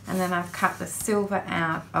 and then I've cut the silver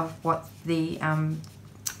out of what the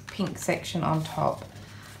pink section on top.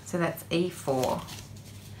 So that's E4.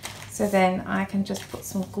 So then I can just put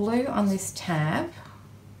some glue on this tab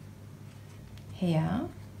here,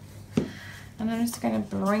 and I'm just going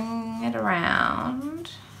to bring it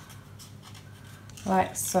around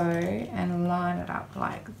like so and line it up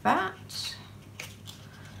like that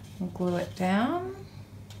and glue it down.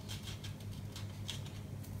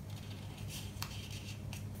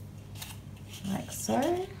 Like so.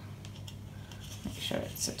 Make sure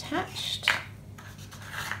it's attached.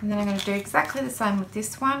 And then I'm going to do exactly the same with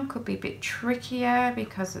this one. Could be a bit trickier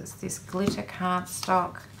because it's this glitter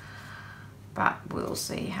cardstock, but we'll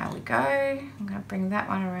see how we go. I'm going to bring that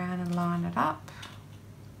one around and line it up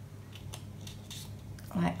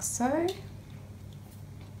like so.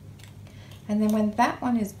 And then when that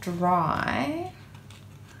one is dry,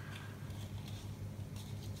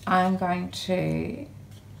 I'm going to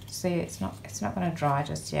see it's not going to dry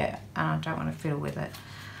just yet, and I don't want to fiddle with it.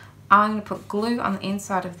 I'm going to put glue on the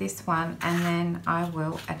inside of this one, and then I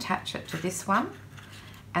will attach it to this one,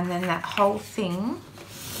 and then that whole thing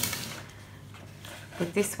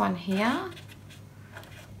with this one here,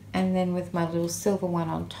 and then with my little silver one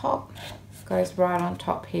on top, goes right on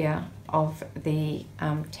top here of the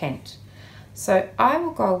tent. So I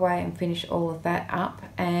will go away and finish all of that up,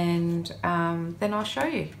 and then I'll show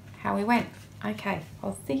you how we went. Okay,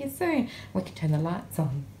 I'll see you soon. We can turn the lights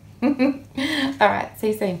on. All right, see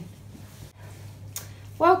you soon.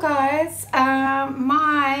 Well guys,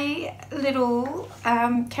 my little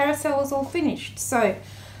carousel is all finished. So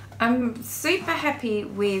I'm super happy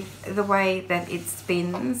with the way that it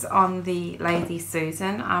spins on the Lazy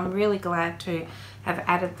Susan. I'm really glad to have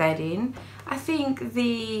added that in. I think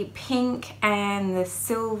the pink and the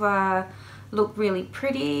silver look really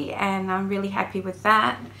pretty, and I'm really happy with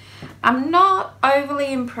that. I'm not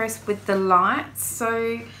overly impressed with the lights,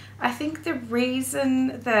 so I think the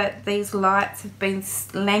reason that these lights have been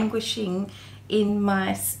languishing in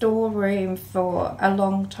my storeroom for a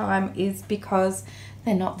long time is because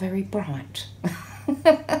they're not very bright.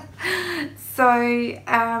 So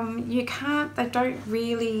they don't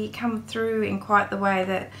really come through in quite the way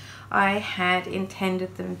that I had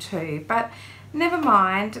intended them to, but never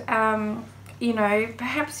mind. You know,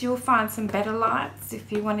 perhaps you'll find some better lights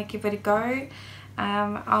if you want to give it a go.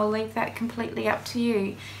 I'll leave that completely up to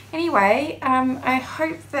you. Anyway, I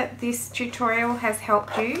hope that this tutorial has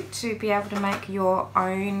helped you to be able to make your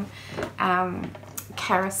own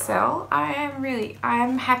carousel. I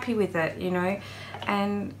am happy with it, you know,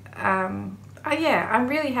 and yeah, I'm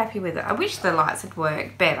really happy with it. I wish the lights had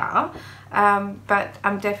worked better, but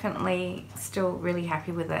I'm definitely still really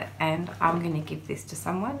happy with it, and I'm going to give this to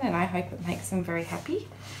someone, and I hope it makes them very happy.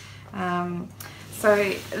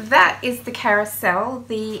 So that is the carousel.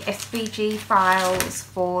 The SVG files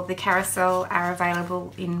for the carousel are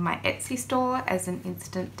available in my Etsy store as an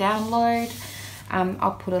instant download.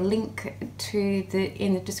 I'll put a link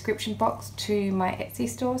in the description box to my Etsy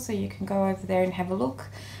store, so you can go over there and have a look.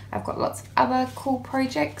 I've got lots of other cool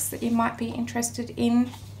projects that you might be interested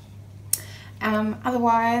in.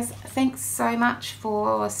 Otherwise, thanks so much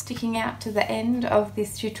for sticking out to the end of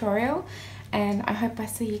this tutorial, and I hope I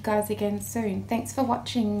see you guys again soon. Thanks for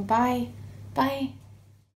watching. Bye. Bye.